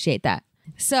 I appreciate that.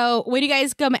 So when you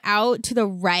guys come out to the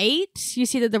right, you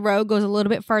see that the road goes a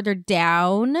little bit farther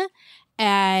down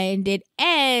and it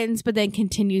ends, but then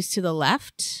continues to the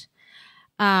left.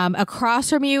 Across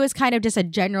from you is kind of just a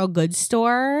general goods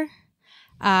store.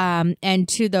 And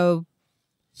to the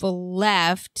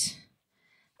left,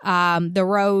 the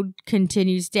road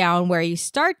continues down where you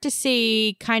start to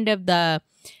see kind of the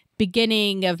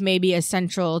beginning of maybe a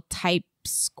central type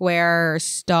square or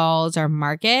stalls or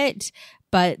market,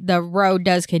 but the road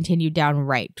does continue down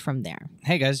right from there.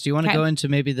 Hey guys, do you want to Okay. go into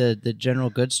maybe the general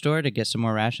goods store to get some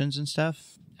more rations and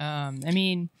stuff? I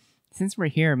mean, since we're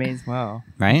here, may as well.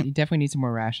 Right? You definitely need some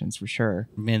more rations for sure.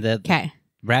 I mean, the Okay.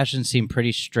 rations seem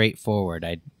pretty straightforward.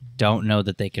 I don't know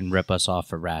that they can rip us off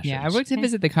for rations. Yeah, I would to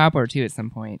visit the cobbler too at some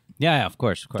point. Yeah, of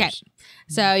course, of course. Okay.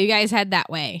 So you guys head that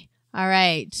way. All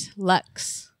right,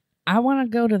 Lux. I want to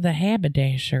go to the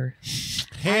haberdasher.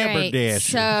 Haberdasher.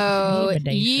 So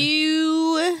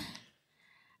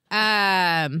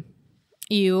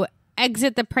you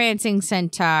exit the prancing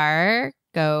centaur,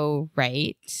 go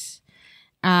right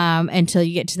until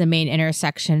you get to the main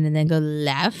intersection, and then go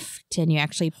left, and you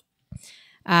actually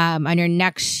on your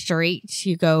next street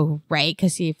you go right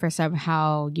because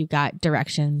somehow you got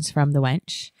directions from the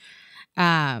wench,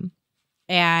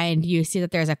 and you see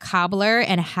that there's a cobbler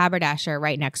and a haberdasher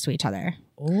right next to each other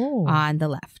on the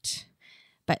left,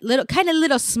 but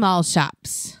little small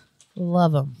shops.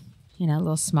 Love them. A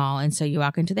little small, and so you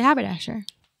walk into the haberdasher.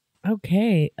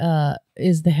 Okay.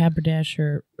 Is the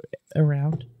haberdasher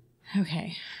around?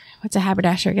 Okay. What's a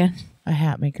haberdasher again? A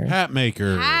hat maker. Hat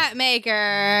maker. Hat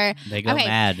maker. They go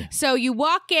mad. So you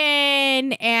walk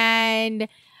in and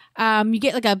you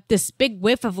get like this big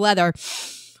whiff of leather.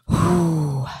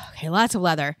 Okay, lots of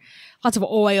leather. Lots of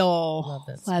oil. Love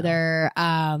that leather.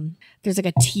 There's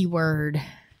like a T word.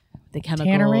 The chemicals.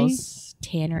 Tannery?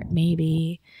 Tanner,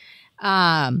 maybe.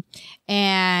 And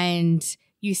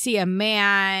you see a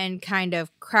man kind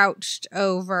of crouched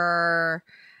over.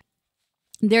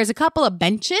 There's a couple of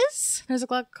benches. There's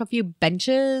a few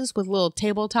benches with little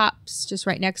tabletops just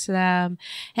right next to them.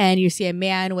 And you see a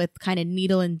man with kind of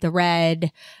needle and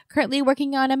thread currently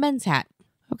working on a men's hat.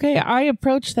 Okay, I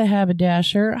approach the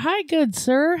haberdasher. Hi, good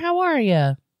sir. How are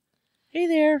you? Hey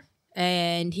there.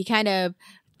 And he kind of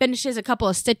finishes a couple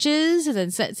of stitches and then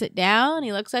sets it down.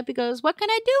 He looks up. He goes, "What can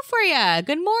I do for you?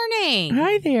 Good morning."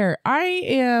 Hi there. I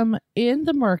am in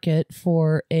the market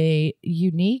for a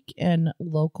unique and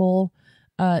local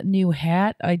new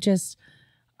hat. I just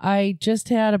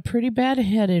had a pretty bad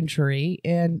head injury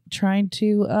and trying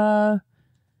to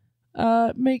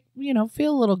make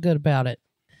feel a little good about it.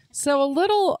 So a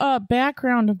little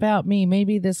background about me.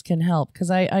 Maybe this can help because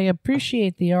I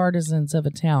appreciate the artisans of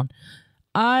a town.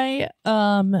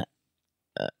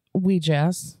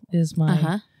 Weejas is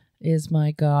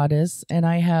my goddess, and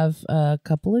I have a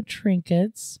couple of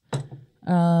trinkets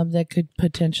that could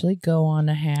potentially go on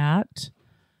a hat.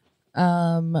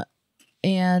 And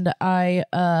I'm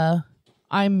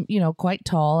quite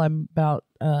tall. I'm about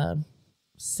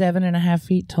 7.5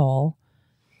 feet tall.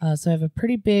 So I have a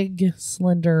pretty big,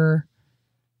 slender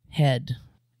head.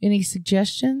 Any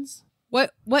suggestions?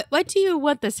 What do you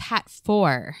want this hat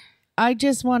for? I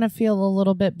just want to feel a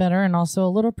little bit better and also a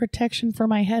little protection for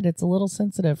my head. It's a little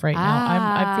sensitive right now.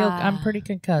 I'm pretty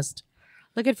concussed.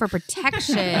 Looking for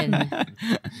protection.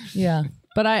 Yeah.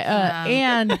 But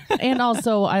and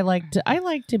also I like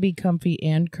to be comfy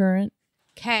and current.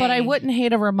 Okay. But I wouldn't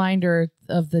hate a reminder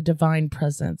of the divine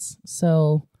presence.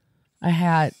 So a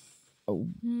hat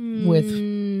with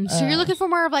so you're looking for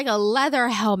more of like a leather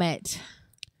helmet.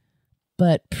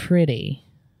 But pretty.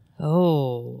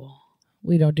 Oh.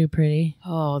 We don't do pretty.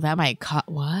 Oh, that might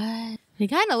cut. What? He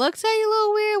kind of looks at you a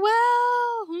little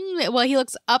weird. Well, he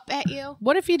looks up at you.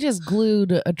 What if you just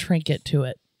glued a trinket to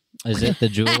it? Is it the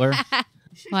jeweler?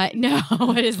 What? No,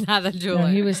 it is not the jeweler. No,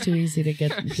 he was too easy to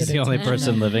get. He's the only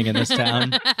person living in this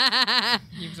town.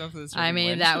 I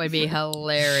mean, that would be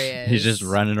hilarious. He's just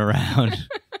running around.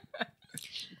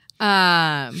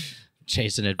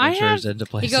 Chasing adventurers into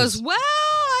places. He goes, "Well,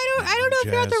 I don't know if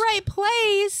you're at the right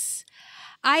place.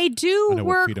 I do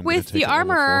work with the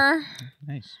armor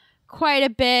quite a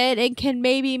bit and can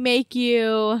maybe make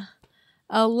you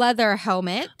a leather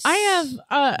helmet.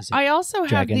 I also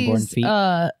have these feet?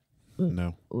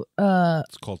 No.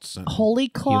 It's called holy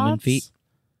cloths. Human feet.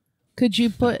 Could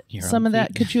you put some of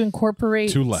that? Could you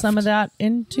incorporate some of that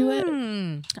into it?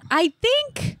 I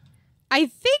think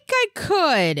I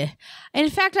could. In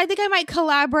fact, I think I might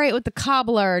collaborate with the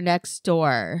cobbler next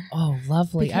door. Oh,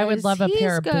 lovely! I would love a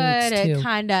pair of boots too.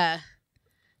 Kind of.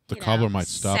 The cobbler might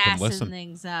stop and listen.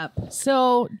 Things up.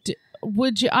 So,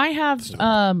 would you? I have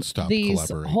these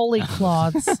holy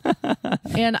cloths,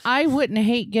 and I wouldn't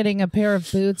hate getting a pair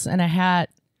of boots and a hat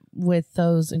with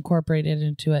those incorporated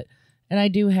into it. And I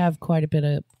do have quite a bit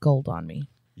of gold on me.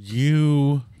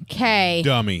 You okay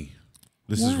dummy.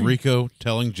 This is Rico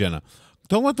telling Jenna.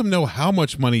 Don't let them know how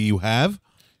much money you have.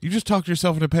 You just talked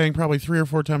yourself into paying probably 3 or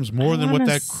 4 times more than what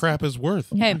that crap is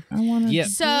worth. Okay.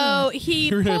 So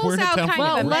he pulls out kind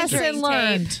of a measuring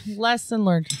tape. Lesson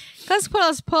learned. Gus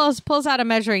pulls out a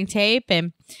measuring tape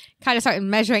and kind of starts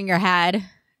measuring your head.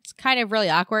 It's kind of really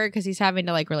awkward because he's having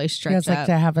to like really stretch up. Like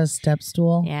to have a step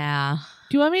stool. Yeah.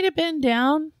 Do you want me to bend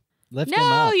down? Lift him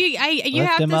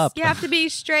up. You have to be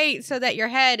straight so that your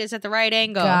head is at the right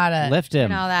angle. Got it. Lift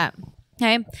him. And all that.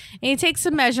 Okay. And he takes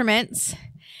some measurements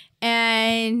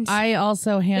And I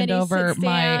also hand Then he over sits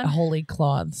my down. holy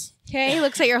cloths. okay, he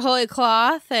looks at your holy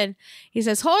cloth and he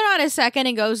says, "Hold on a second,"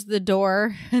 and goes to the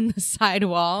door in the side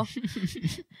wall.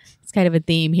 It's kind of a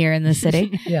theme here in the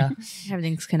city. Yeah.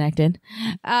 Everything's connected.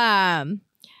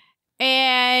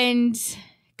 And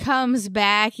comes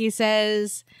back. He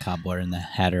says, Cobbler and the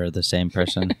Hatter are the same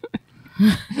person.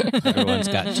 Everyone's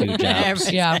got 2 jobs.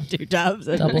 Everyone's Yeah. got 2 jobs.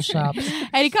 Double shops.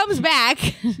 And he comes back.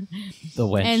 The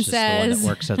wench And is the one says- that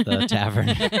works at the tavern.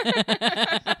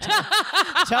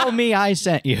 Tell me I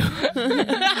sent you.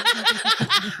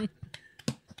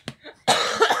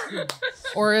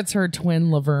 Or it's her twin,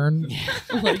 Laverne.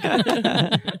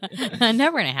 I'm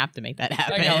never gonna have to make that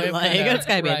happen. I know, Like, yeah, it's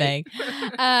gotta be right.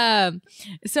 a thing.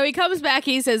 So he comes back.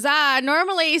 He says,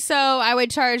 normally, so I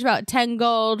would charge about 10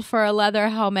 gold for a leather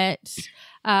helmet.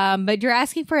 But you're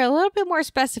asking for a little bit more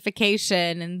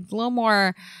specification and a little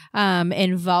more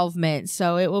involvement.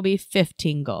 So it will be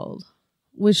 15 gold.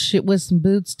 With some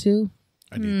boots too.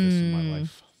 I need this in my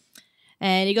life.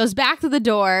 And he goes back to the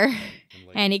door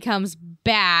and he comes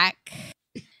back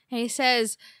and he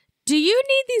says, "Do you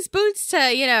need these boots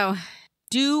to,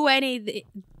 do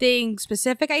anything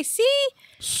specific? I see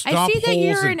Stop that holes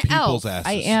you're in an people's elf. asses.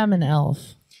 I am an elf.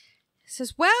 He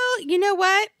says, "Well, you know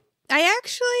what? I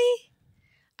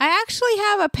actually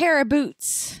have a pair of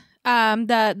boots.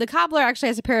 The cobbler actually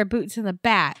has a pair of boots in the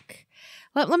back.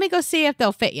 Let me go see if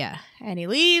they'll fit you." And he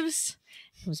leaves,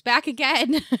 comes back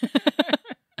again.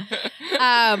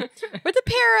 With a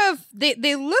pair of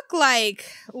they look like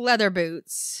leather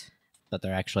boots. But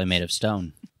they're actually made of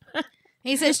stone. And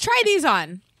he says, "Try these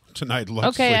on." Tonight, Lux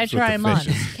Okay, I sleeps with try the 'em on.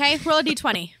 fishes. Okay, roll a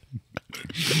d20.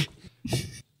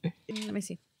 Let me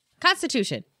see.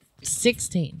 Constitution.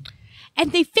 16.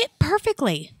 And they fit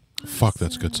perfectly. Fuck,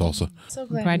 that's good salsa. So I'm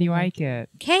glad you like it.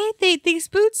 Okay, these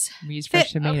boots We use fit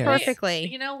fresh tomatoes. perfectly.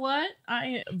 You know what? I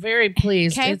am very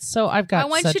pleased. Okay. It's so I've got. I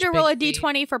want such you to roll a big feet.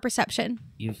 d20 for perception.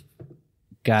 You've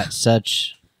got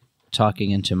such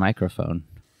talking into microphone.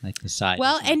 Like the side.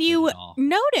 Well, is not and good you at all.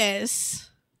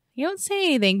 notice, you don't say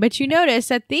anything, but you notice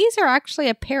that these are actually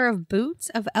a pair of boots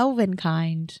of elven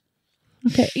kind.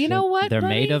 Okay. You know what? They're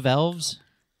buddy? made of elves.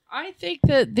 I think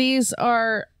that these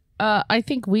are. I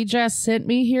think we just sent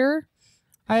me here.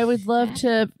 I would love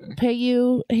to pay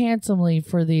you handsomely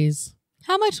for these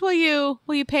How much will you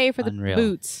pay for the Unreal.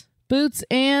 boots? boots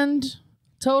and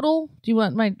total. Do you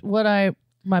want my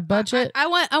budget? I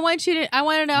want to know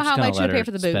I'm just how gonna much you let pay her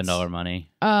for the boots Spend all her money.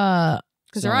 Uh,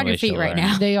 because they're on your feet right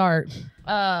now. they are.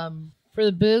 For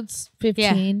the boots,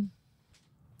 15.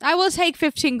 I will take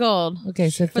 15 gold. Okay,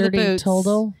 so For the 30 boots.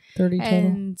 total. 30 total.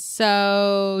 And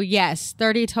so, yes,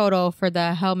 30 total for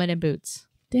the helmet and boots.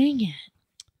 Dang it.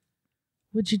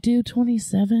 Would you do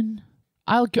 27?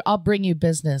 I'll bring you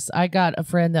business. I got a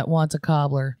friend that wants a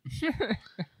cobbler.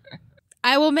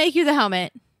 I will make you the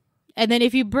helmet. And then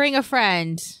if you bring a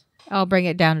friend, I'll bring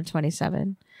it down to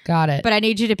 27. Got it. But I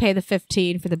need you to pay the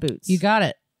 15 for the boots. You got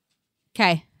it.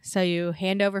 Okay. So you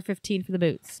hand over 15 for the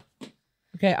boots.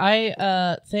 Okay,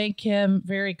 I thank him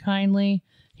very kindly.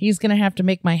 He's going to have to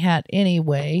make my hat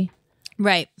anyway.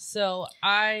 Right. So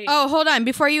I... Oh, hold on.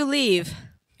 Before you leave,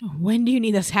 when do you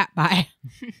need this hat by?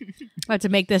 I have to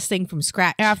make this thing from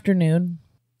scratch. Afternoon.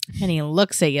 And he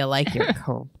looks at you like you're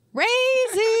crazy.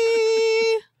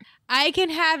 I can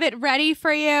have it ready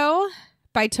for you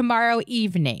by tomorrow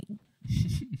evening.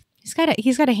 He's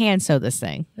got to hand sew this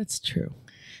thing. That's true.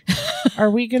 Are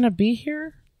we going to be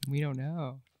here? We don't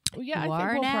know. Well, yeah, You I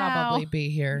are think we'll now. probably be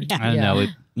here. Yeah. I don't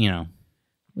know.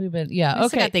 We've been, We yeah. still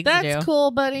Okay, got things to that's do.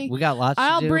 cool, buddy. We got lots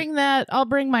I'll to do. bring that. I'll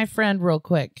bring my friend real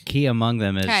quick. Key among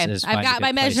them is, Okay. is I've find a got good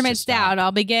my place to measurements stop. down.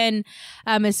 I'll begin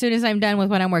as soon as I'm done with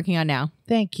what I'm working on now.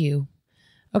 Thank you.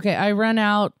 Okay, I run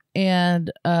out and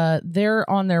they're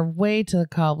on their way to the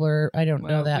cobbler. I don't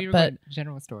know that, we were but going to the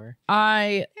general store.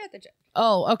 I.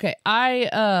 Oh, okay.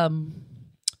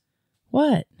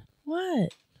 What?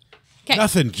 Okay.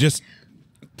 Nothing. Just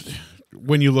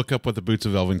when you look up what the boots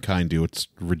of elven kind do, it's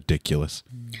ridiculous.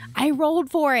 I rolled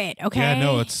for it. Okay. Yeah,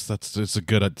 no, it's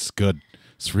good. It's good.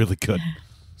 It's really good.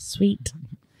 Sweet.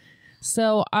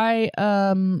 So I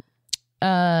am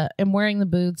wearing the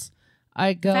boots.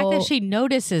 I go. The fact that she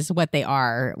notices what they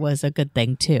are was a good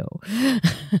thing too.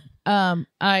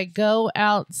 I go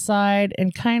outside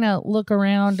and kind of look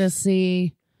around to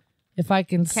see if I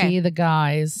can see the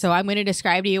guys. So I'm going to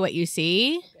describe to you what you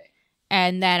see,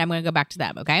 and then I'm going to go back to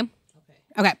them. Okay.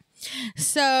 Okay.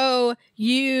 So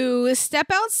you step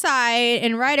outside,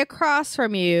 and right across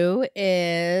from you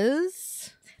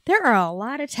is there are a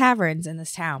lot of taverns in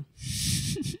this town.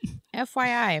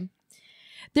 FYI.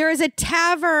 There is a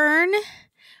tavern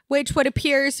which what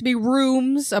appears to be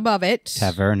rooms above it.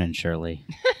 Tavern and Shirley.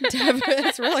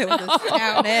 That's really what this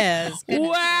town is.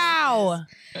 Wow.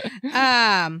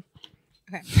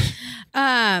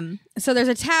 Okay. So there's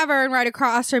a tavern right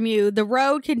across from you. The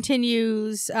road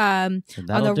continues. On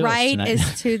the right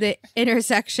is to the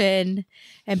intersection,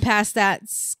 and past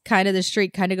that's kind of the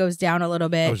street kind of goes down a little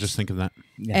bit. I was just thinking that.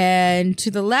 Yeah. And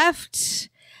to the left,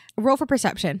 roll for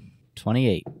perception.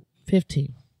 28.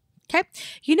 15. Okay.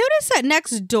 You notice that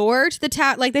next door to the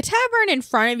the tavern in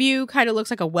front of you kind of looks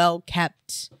like a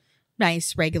well-kept,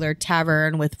 nice, regular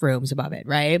tavern with rooms above it,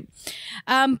 right?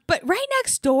 But right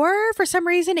next door, for some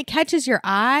reason, it catches your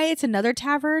eye. It's another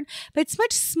tavern, but it's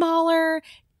much smaller,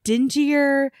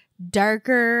 dingier,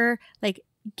 darker. Like,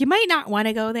 you might not want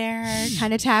to go there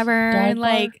kind of tavern. Dive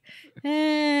Like,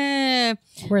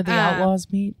 Where the outlaws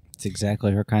meet. It's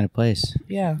exactly her kind of place.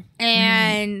 Yeah.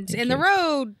 And Thank the you.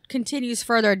 road continues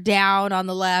further down on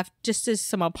the left, just as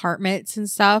some apartments and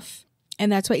stuff.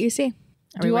 And that's what you see.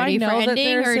 Are Do we I ready for know that ending,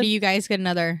 there's or a- do you guys get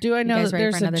another? Do I you know guys that ready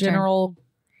for there's a another turn? general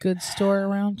goods store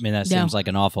around? I mean, that No. seems like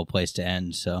an awful place to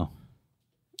end, so.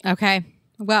 Okay.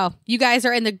 Well, you guys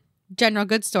are in the general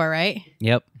goods store, right?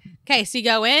 Yep. Okay, so you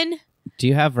go in. Do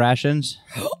you have rations?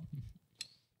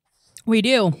 We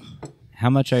do.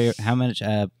 What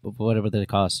do they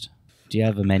cost? Do you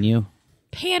have a menu?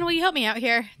 Pan, will you help me out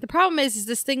here? The problem is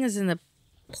this thing is in the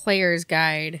player's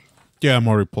guide. Yeah, I'm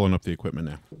already pulling up the equipment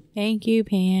now. Thank you,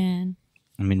 Pan.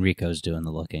 I mean, Rico's doing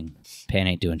the looking. Pan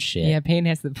ain't doing shit. Yeah, Payne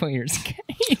has the players.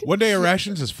 1 day of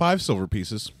rations is 5 silver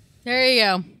pieces. There you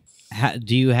go.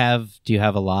 Do you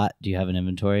have a lot? Do you have an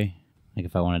inventory? Like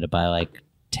if I wanted to buy like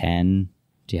 10,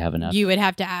 do you have enough? You would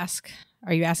have to ask.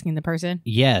 Are you asking the person?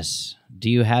 Yes. Do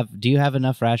you have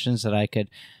enough rations that I could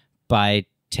buy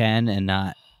 10 and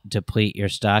not deplete your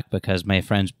stock, because my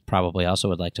friends probably also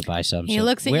would like to buy some. He so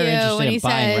looks at we're you interested and in he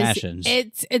buying says, rations.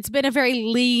 "It's been a very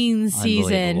lean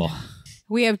season. Unbelievable.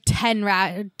 We have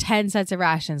 10 sets of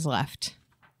rations left."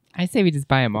 I say we just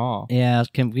buy them all. Yeah,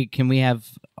 can we have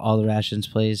all the rations,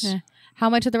 please? Yeah. How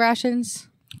much are the rations?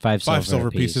 5 5 silver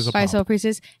apiece. pieces a 5 pop. silver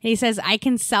pieces. And he says, "I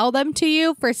can sell them to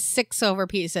you for 6 silver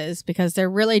pieces because there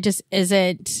really just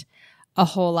isn't a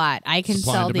whole lot. I can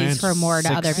Supply sell and these demand. for more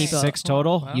to other people 6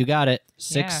 total? Well, You got it.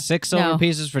 yeah. 6 silver No.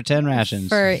 pieces for 10 rations.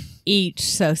 for each,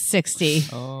 so 60.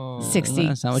 Oh, 60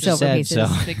 that's not what you silver said, pieces.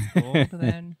 so. 6 gold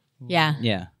then? Yeah.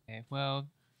 Yeah. Okay, well,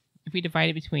 if we divide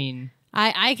it between...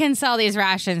 I can sell these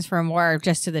rations for more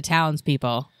just to the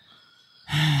townspeople.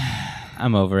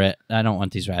 I'm over it. I don't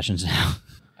want these rations now.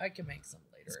 I can make some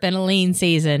later. It's been a lean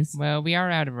season. Well, we are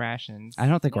out of rations. I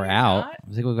don't think we're We're out. not.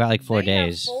 I think we've got like 4 They have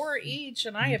days. 4 each,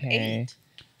 and I have Okay.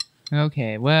 8.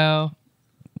 Okay, well...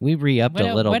 We re-upped what a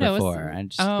el- little what else- before.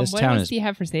 This what town else is do you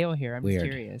have for sale here? I'm weird.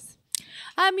 just curious.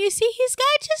 You see, he's got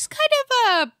just kind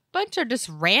of a bunch of just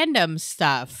random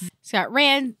stuff. He's got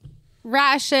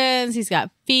rations. He's got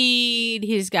feed.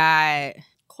 He's got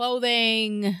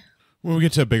clothing. When we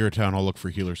get to a bigger town, I'll look for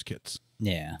healer's kits.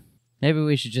 Yeah. Maybe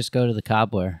we should just go to the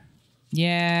cobbler.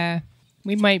 Yeah,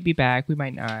 we might be back. We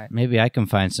might not. Maybe I can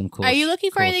find some cool. Are you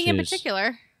looking for cool anything in shoes.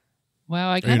 particular? Well,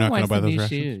 I you kind not of gonna want buy some those new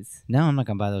rations? shoes. No, I'm not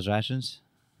gonna buy those rations.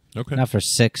 Okay. Not for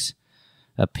 6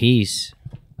 a piece.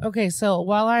 Okay, so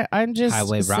while I'm just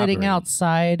Highway sitting robbery.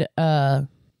 outside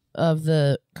of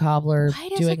the cobbler Why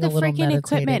doesn't doing the a little freaking meditating.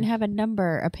 equipment have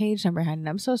a page number behind it?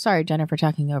 I'm so sorry, Jennifer,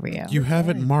 talking over you. You have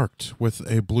it marked with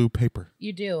a blue paper.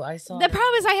 You do. I saw The it.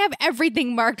 problem is I have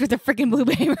everything marked with a freaking blue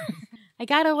paper. I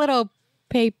got a little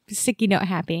sticky note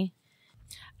happy.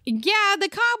 Yeah, the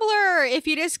cobbler. If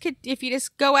you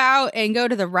just go out and go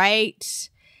to the right,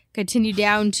 continue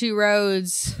down 2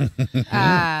 roads,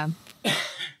 and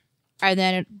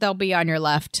then they'll be on your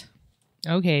left.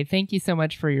 Okay, thank you so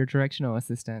much for your directional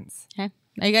assistance. Okay.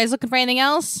 Are you guys looking for anything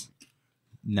else?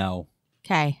 No.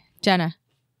 Okay, Jenna.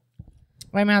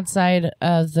 I'm outside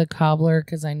of the cobbler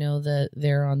because I know that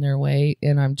they're on their way,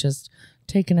 and I'm just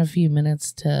taking a few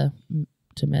minutes to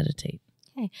meditate.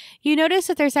 You notice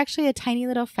that there's actually a tiny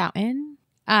little fountain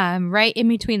right in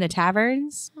between the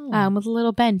taverns with a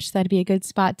little bench. That'd be a good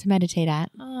spot to meditate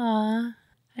at. Ah,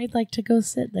 I'd like to go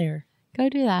sit there. Go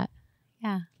do that.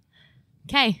 Yeah.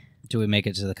 Okay. Do we make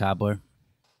it to the cobbler?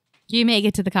 You make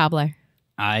it to the cobbler.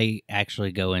 I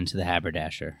actually go into the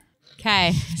haberdasher.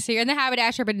 Okay. So you're in the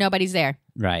haberdasher, but nobody's there.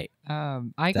 Right.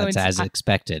 I go That's as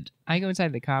expected. I go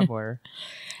inside the cobbler.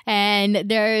 And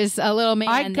there's a little man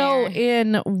I go there.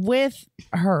 in with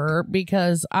her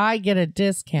because I get a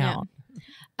discount.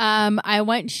 I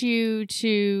want you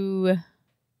to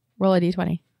roll a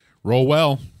d20. Roll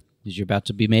well. Because you're about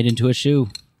to be made into a shoe.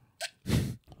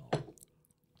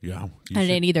 Yeah. I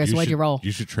didn't either, so what'd you roll?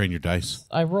 You should train your dice.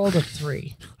 I rolled a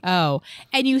 3. Oh,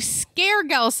 and you scare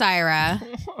Gelsira.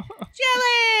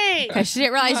 Jelly! Because she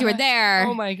didn't realize you were there.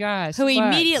 Oh my gosh. Who what?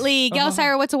 immediately,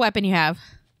 Gelsira, what's a weapon you have?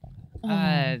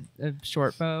 A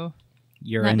short bow.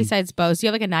 You're Not in. besides bows. Do you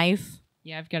have like a knife?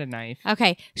 Yeah, I've got a knife.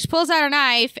 Okay. She pulls out her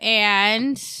knife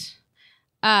and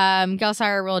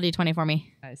Gelsira, roll a d20 for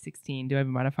me. 16. Do I have a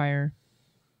modifier?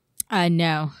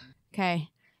 No. Okay.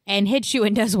 And hits you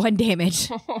and does 1 damage.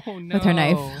 Oh no. With her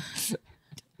knife.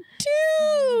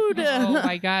 Dude! Oh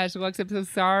my gosh, Lux, I'm so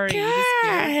sorry. You just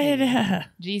scared me. God.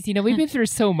 Jeez, we've been through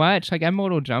so much. Like, I'm a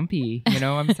little jumpy.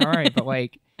 I'm sorry, but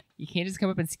like, you can't just come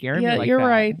up and scare me Yeah, like you're that.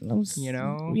 right.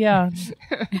 Yeah.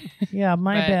 Yeah,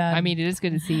 my But, bad. I mean, it is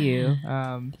good to see you.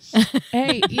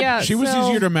 hey, yeah. She was so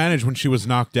easier to manage when she was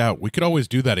knocked out. We could always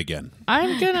do that again.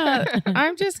 I'm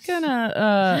just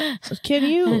gonna, can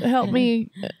you help me?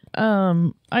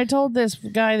 I told this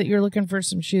guy that you're looking for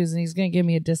some shoes and he's gonna give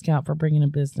me a discount for bringing a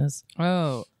business.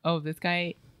 Oh, this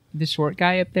guy, the short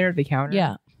guy up there at the counter?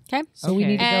 Yeah. Okay. So we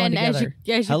need to go in And as together.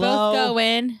 you Hello? both go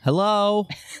in, Hello.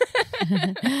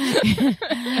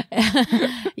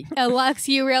 Lux,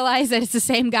 you realize that it's the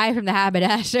same guy from the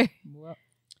Haberdasher.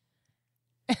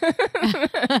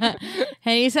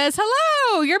 And he says,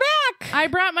 "Hello, you're back. I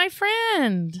brought my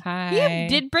friend. Hi. You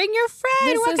did bring your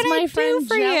friend. This What is can my I do friend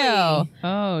for Jelly. you?"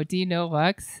 Oh, do you know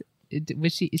Lux?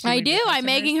 Was she? Is she I one of do. your I'm customers?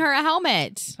 making her a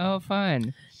helmet. Oh,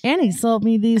 fun. And he sold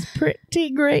me these pretty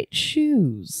great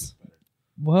shoes.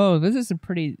 Whoa, those are some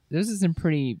pretty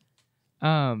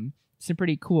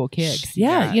cool kicks. you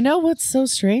Yeah, got. you know what's so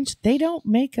strange? They don't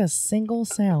make a single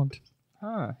sound.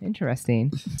 Huh,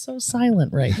 interesting. So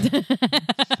silent, right?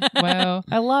 Well,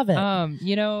 I love it.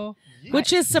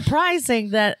 Which is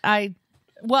surprising that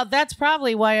well, that's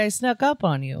probably why I snuck up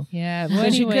on you. yeah.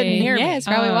 Because you couldn't hear me. Yeah, it's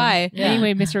probably why. Yeah.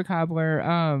 Anyway, Mr.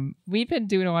 Cobbler, we've been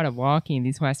doing a lot of walking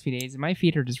these last few days, and my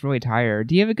feet are just really tired.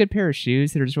 Do you have a good pair of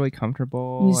shoes that are just really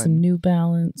comfortable? Use some and New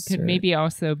Balance. could or- maybe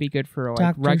also be good for like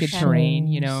Dr. rugged terrain,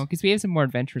 Scholl's. because we have some more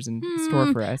adventures in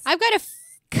store for us. I've got a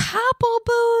couple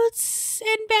boots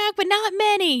in back, but not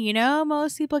many.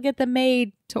 Most people get them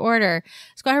made to order.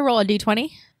 Let's go ahead and roll a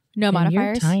d20. No and modifiers.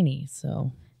 You're tiny,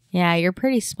 so Yeah, you're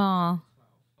pretty small.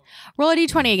 Roll a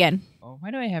d20 again. Oh,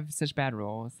 why do I have such bad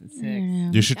rolls? It's 6.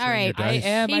 You should All train your right. dice.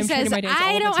 am. He I'm says, training my dice all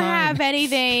I the don't time." have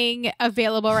anything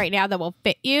available right now that will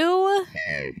fit you.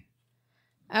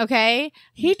 Okay.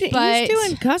 he's But-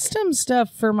 doing custom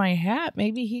stuff for my hat.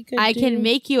 Maybe he could. I can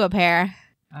make you a pair.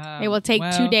 It will take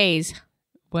 2 days.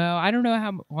 Well, I don't know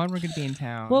how long we're going to be in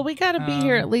town. Well, we got to be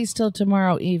here at least till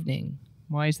tomorrow evening.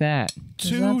 Why is that?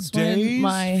 2 that's when days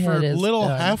my for head is little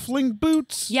done. halfling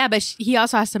boots? Yeah, but he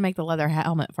also has to make the leather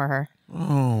helmet for her.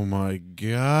 Oh my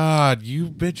god, you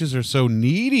bitches are so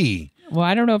needy. Well,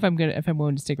 I don't know if I'm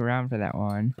willing to stick around for that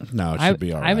one. No, it should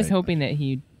be all right. I was hoping that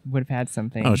he would have had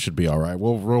something. Oh, it should be all right.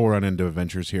 We'll run into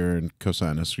adventures here in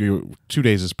Cosanus. 2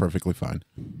 days is perfectly fine.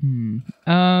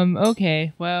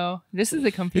 Okay. Well, this is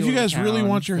a comfy. If you little guys really town,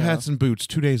 want your so- hats and boots,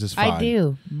 2 days is fine. I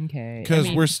do. Okay.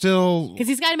 Because we're still Because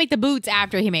he's got to make the boots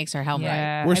after he makes her helmet.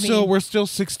 Yeah. we're still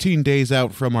 16 days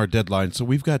out from our deadline, so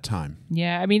we've got time.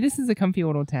 Yeah. I mean, this is a comfy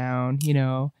little town,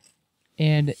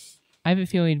 and I have a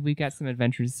feeling we've got some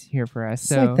adventures here for us. It's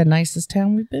So like the nicest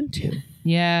town we've been to.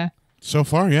 yeah. So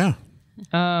far, yeah.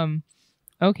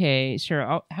 Okay.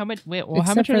 Sure. How much? Wait. Well,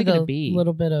 how Except much are for they going the to be?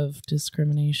 little bit of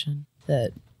discrimination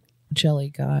that Jelly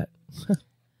got.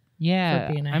 Yeah.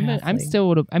 for being a I'm halfling. still a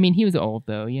little. I mean, he was old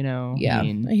though. Yeah, I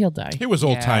mean, he'll die. It was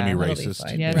old timey Yeah, that'll be racist.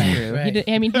 fine. yeah, Right, that's true.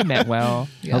 right. He meant well.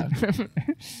 Yeah.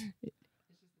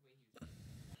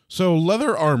 So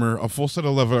leather armor, a full set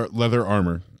of leather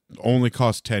armor, only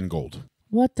costs 10 gold.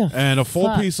 What the? And a full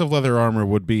fuck? piece of leather armor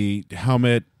would be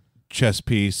helmet, chest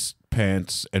piece,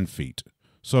 pants, and feet.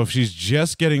 So if she's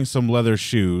just getting some leather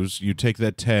shoes, you take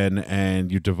that 10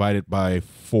 and you divide it by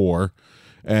 4,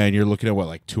 and you're looking at what,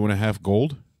 like 2.5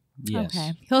 gold? Yes.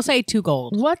 Okay. He'll say 2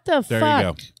 gold. What the There fuck?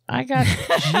 you go. I got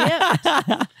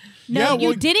gypped. No, Yeah, you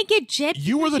well, didn't get gypped.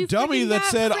 You were the because dummy freaking that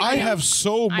got said, I freaking-" have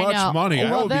so I much know. money.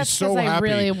 I Well, will be that's so 'cause I happy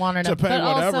really wanted to it. pay But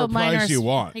also whatever mine price are you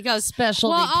want. He goes,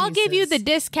 Specialty well, I'll give you the pieces.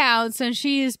 discounts, and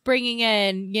she's bringing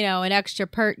in, an extra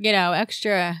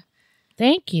extra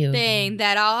Thank you. thing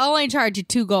that I'll only charge you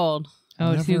 2 gold.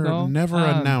 Oh, never, 2 gold. Never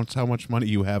announce how much money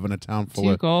you have in a town full 2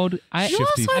 of... gold. You Shifty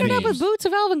also ended up with thieves. boots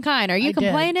of Elvenkind. Are you I did.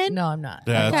 complaining? No, I'm not.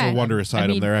 Yeah, that's Okay. a wondrous I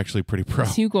item. mean, They're actually pretty pro.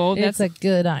 2 gold. It's a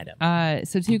good item.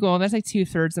 So 2 gold. That's like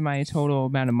 2/3 of my total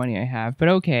amount of money I have. But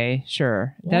okay,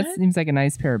 sure. That What? seems like a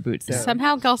nice pair of boots. Though.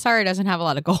 Somehow Gelsara doesn't have a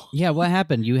lot of gold. Yeah, what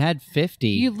happened? You had 50.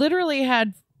 You literally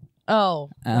had Oh,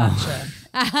 gotcha.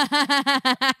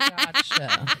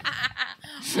 Gotcha.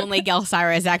 Only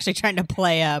Gelsira is actually trying to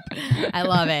play up. I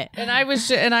love it. And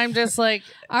I'm just like,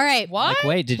 All right. what? Like,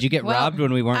 wait, did you get robbed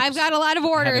when we weren't? I've got a lot of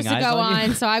orders to having eyes go on you?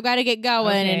 on, so I've got to get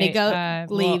going, and it well,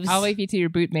 leaves. I'll leave you to your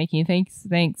boot making.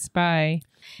 Thanks. Bye.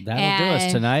 That'll do us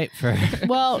And- tonight for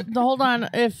Well, hold on.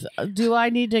 Do I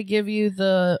need to give you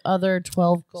the other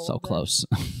 12 gold? so close.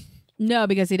 No,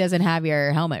 because he doesn't have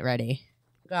your helmet ready.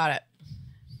 Got it.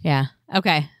 Yeah.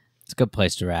 Okay. It's a good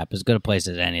place to wrap. As good a place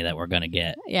as any that we're going to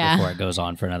get Yeah. before it goes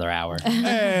on for another hour.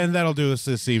 And that'll do us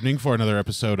this evening for another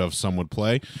episode of Some Would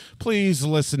Play. Please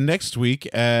listen next week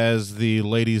as the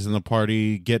ladies in the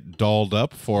party get dolled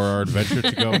up for our adventure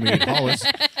to go meet Hollis.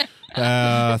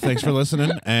 Thanks for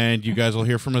listening, and you guys will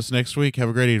hear from us next week. Have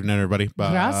a great evening, everybody.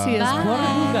 Bye. Gracias por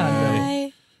jugando.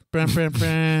 Bye. Bram, bram,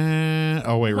 bram.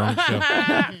 Oh, wait, wrong show.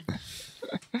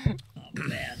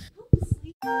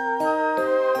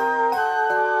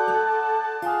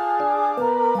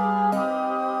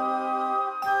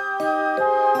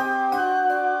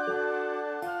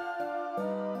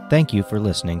 Thank you for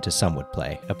listening to Some Would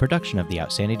Play, a production of the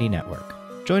Outsanity Network.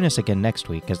 Join us again next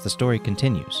week as the story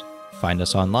continues. Find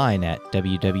us online at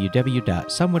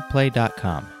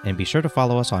www.somewouldplay.com and be sure to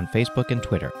follow us on Facebook and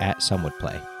Twitter at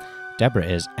SomeWouldPlay. Deborah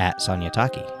is at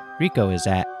Sonyataki. Rico is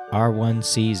at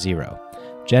R1C0.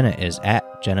 Jenna is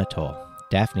at Jenna Toll.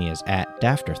 Daphne is at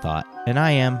Dafterthought. And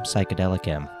I am Psychedelic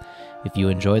M. If you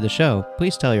enjoy the show,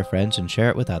 please tell your friends and share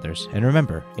it with others. And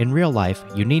remember, in real life,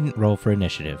 you needn't roll for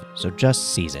initiative, so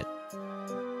just seize it.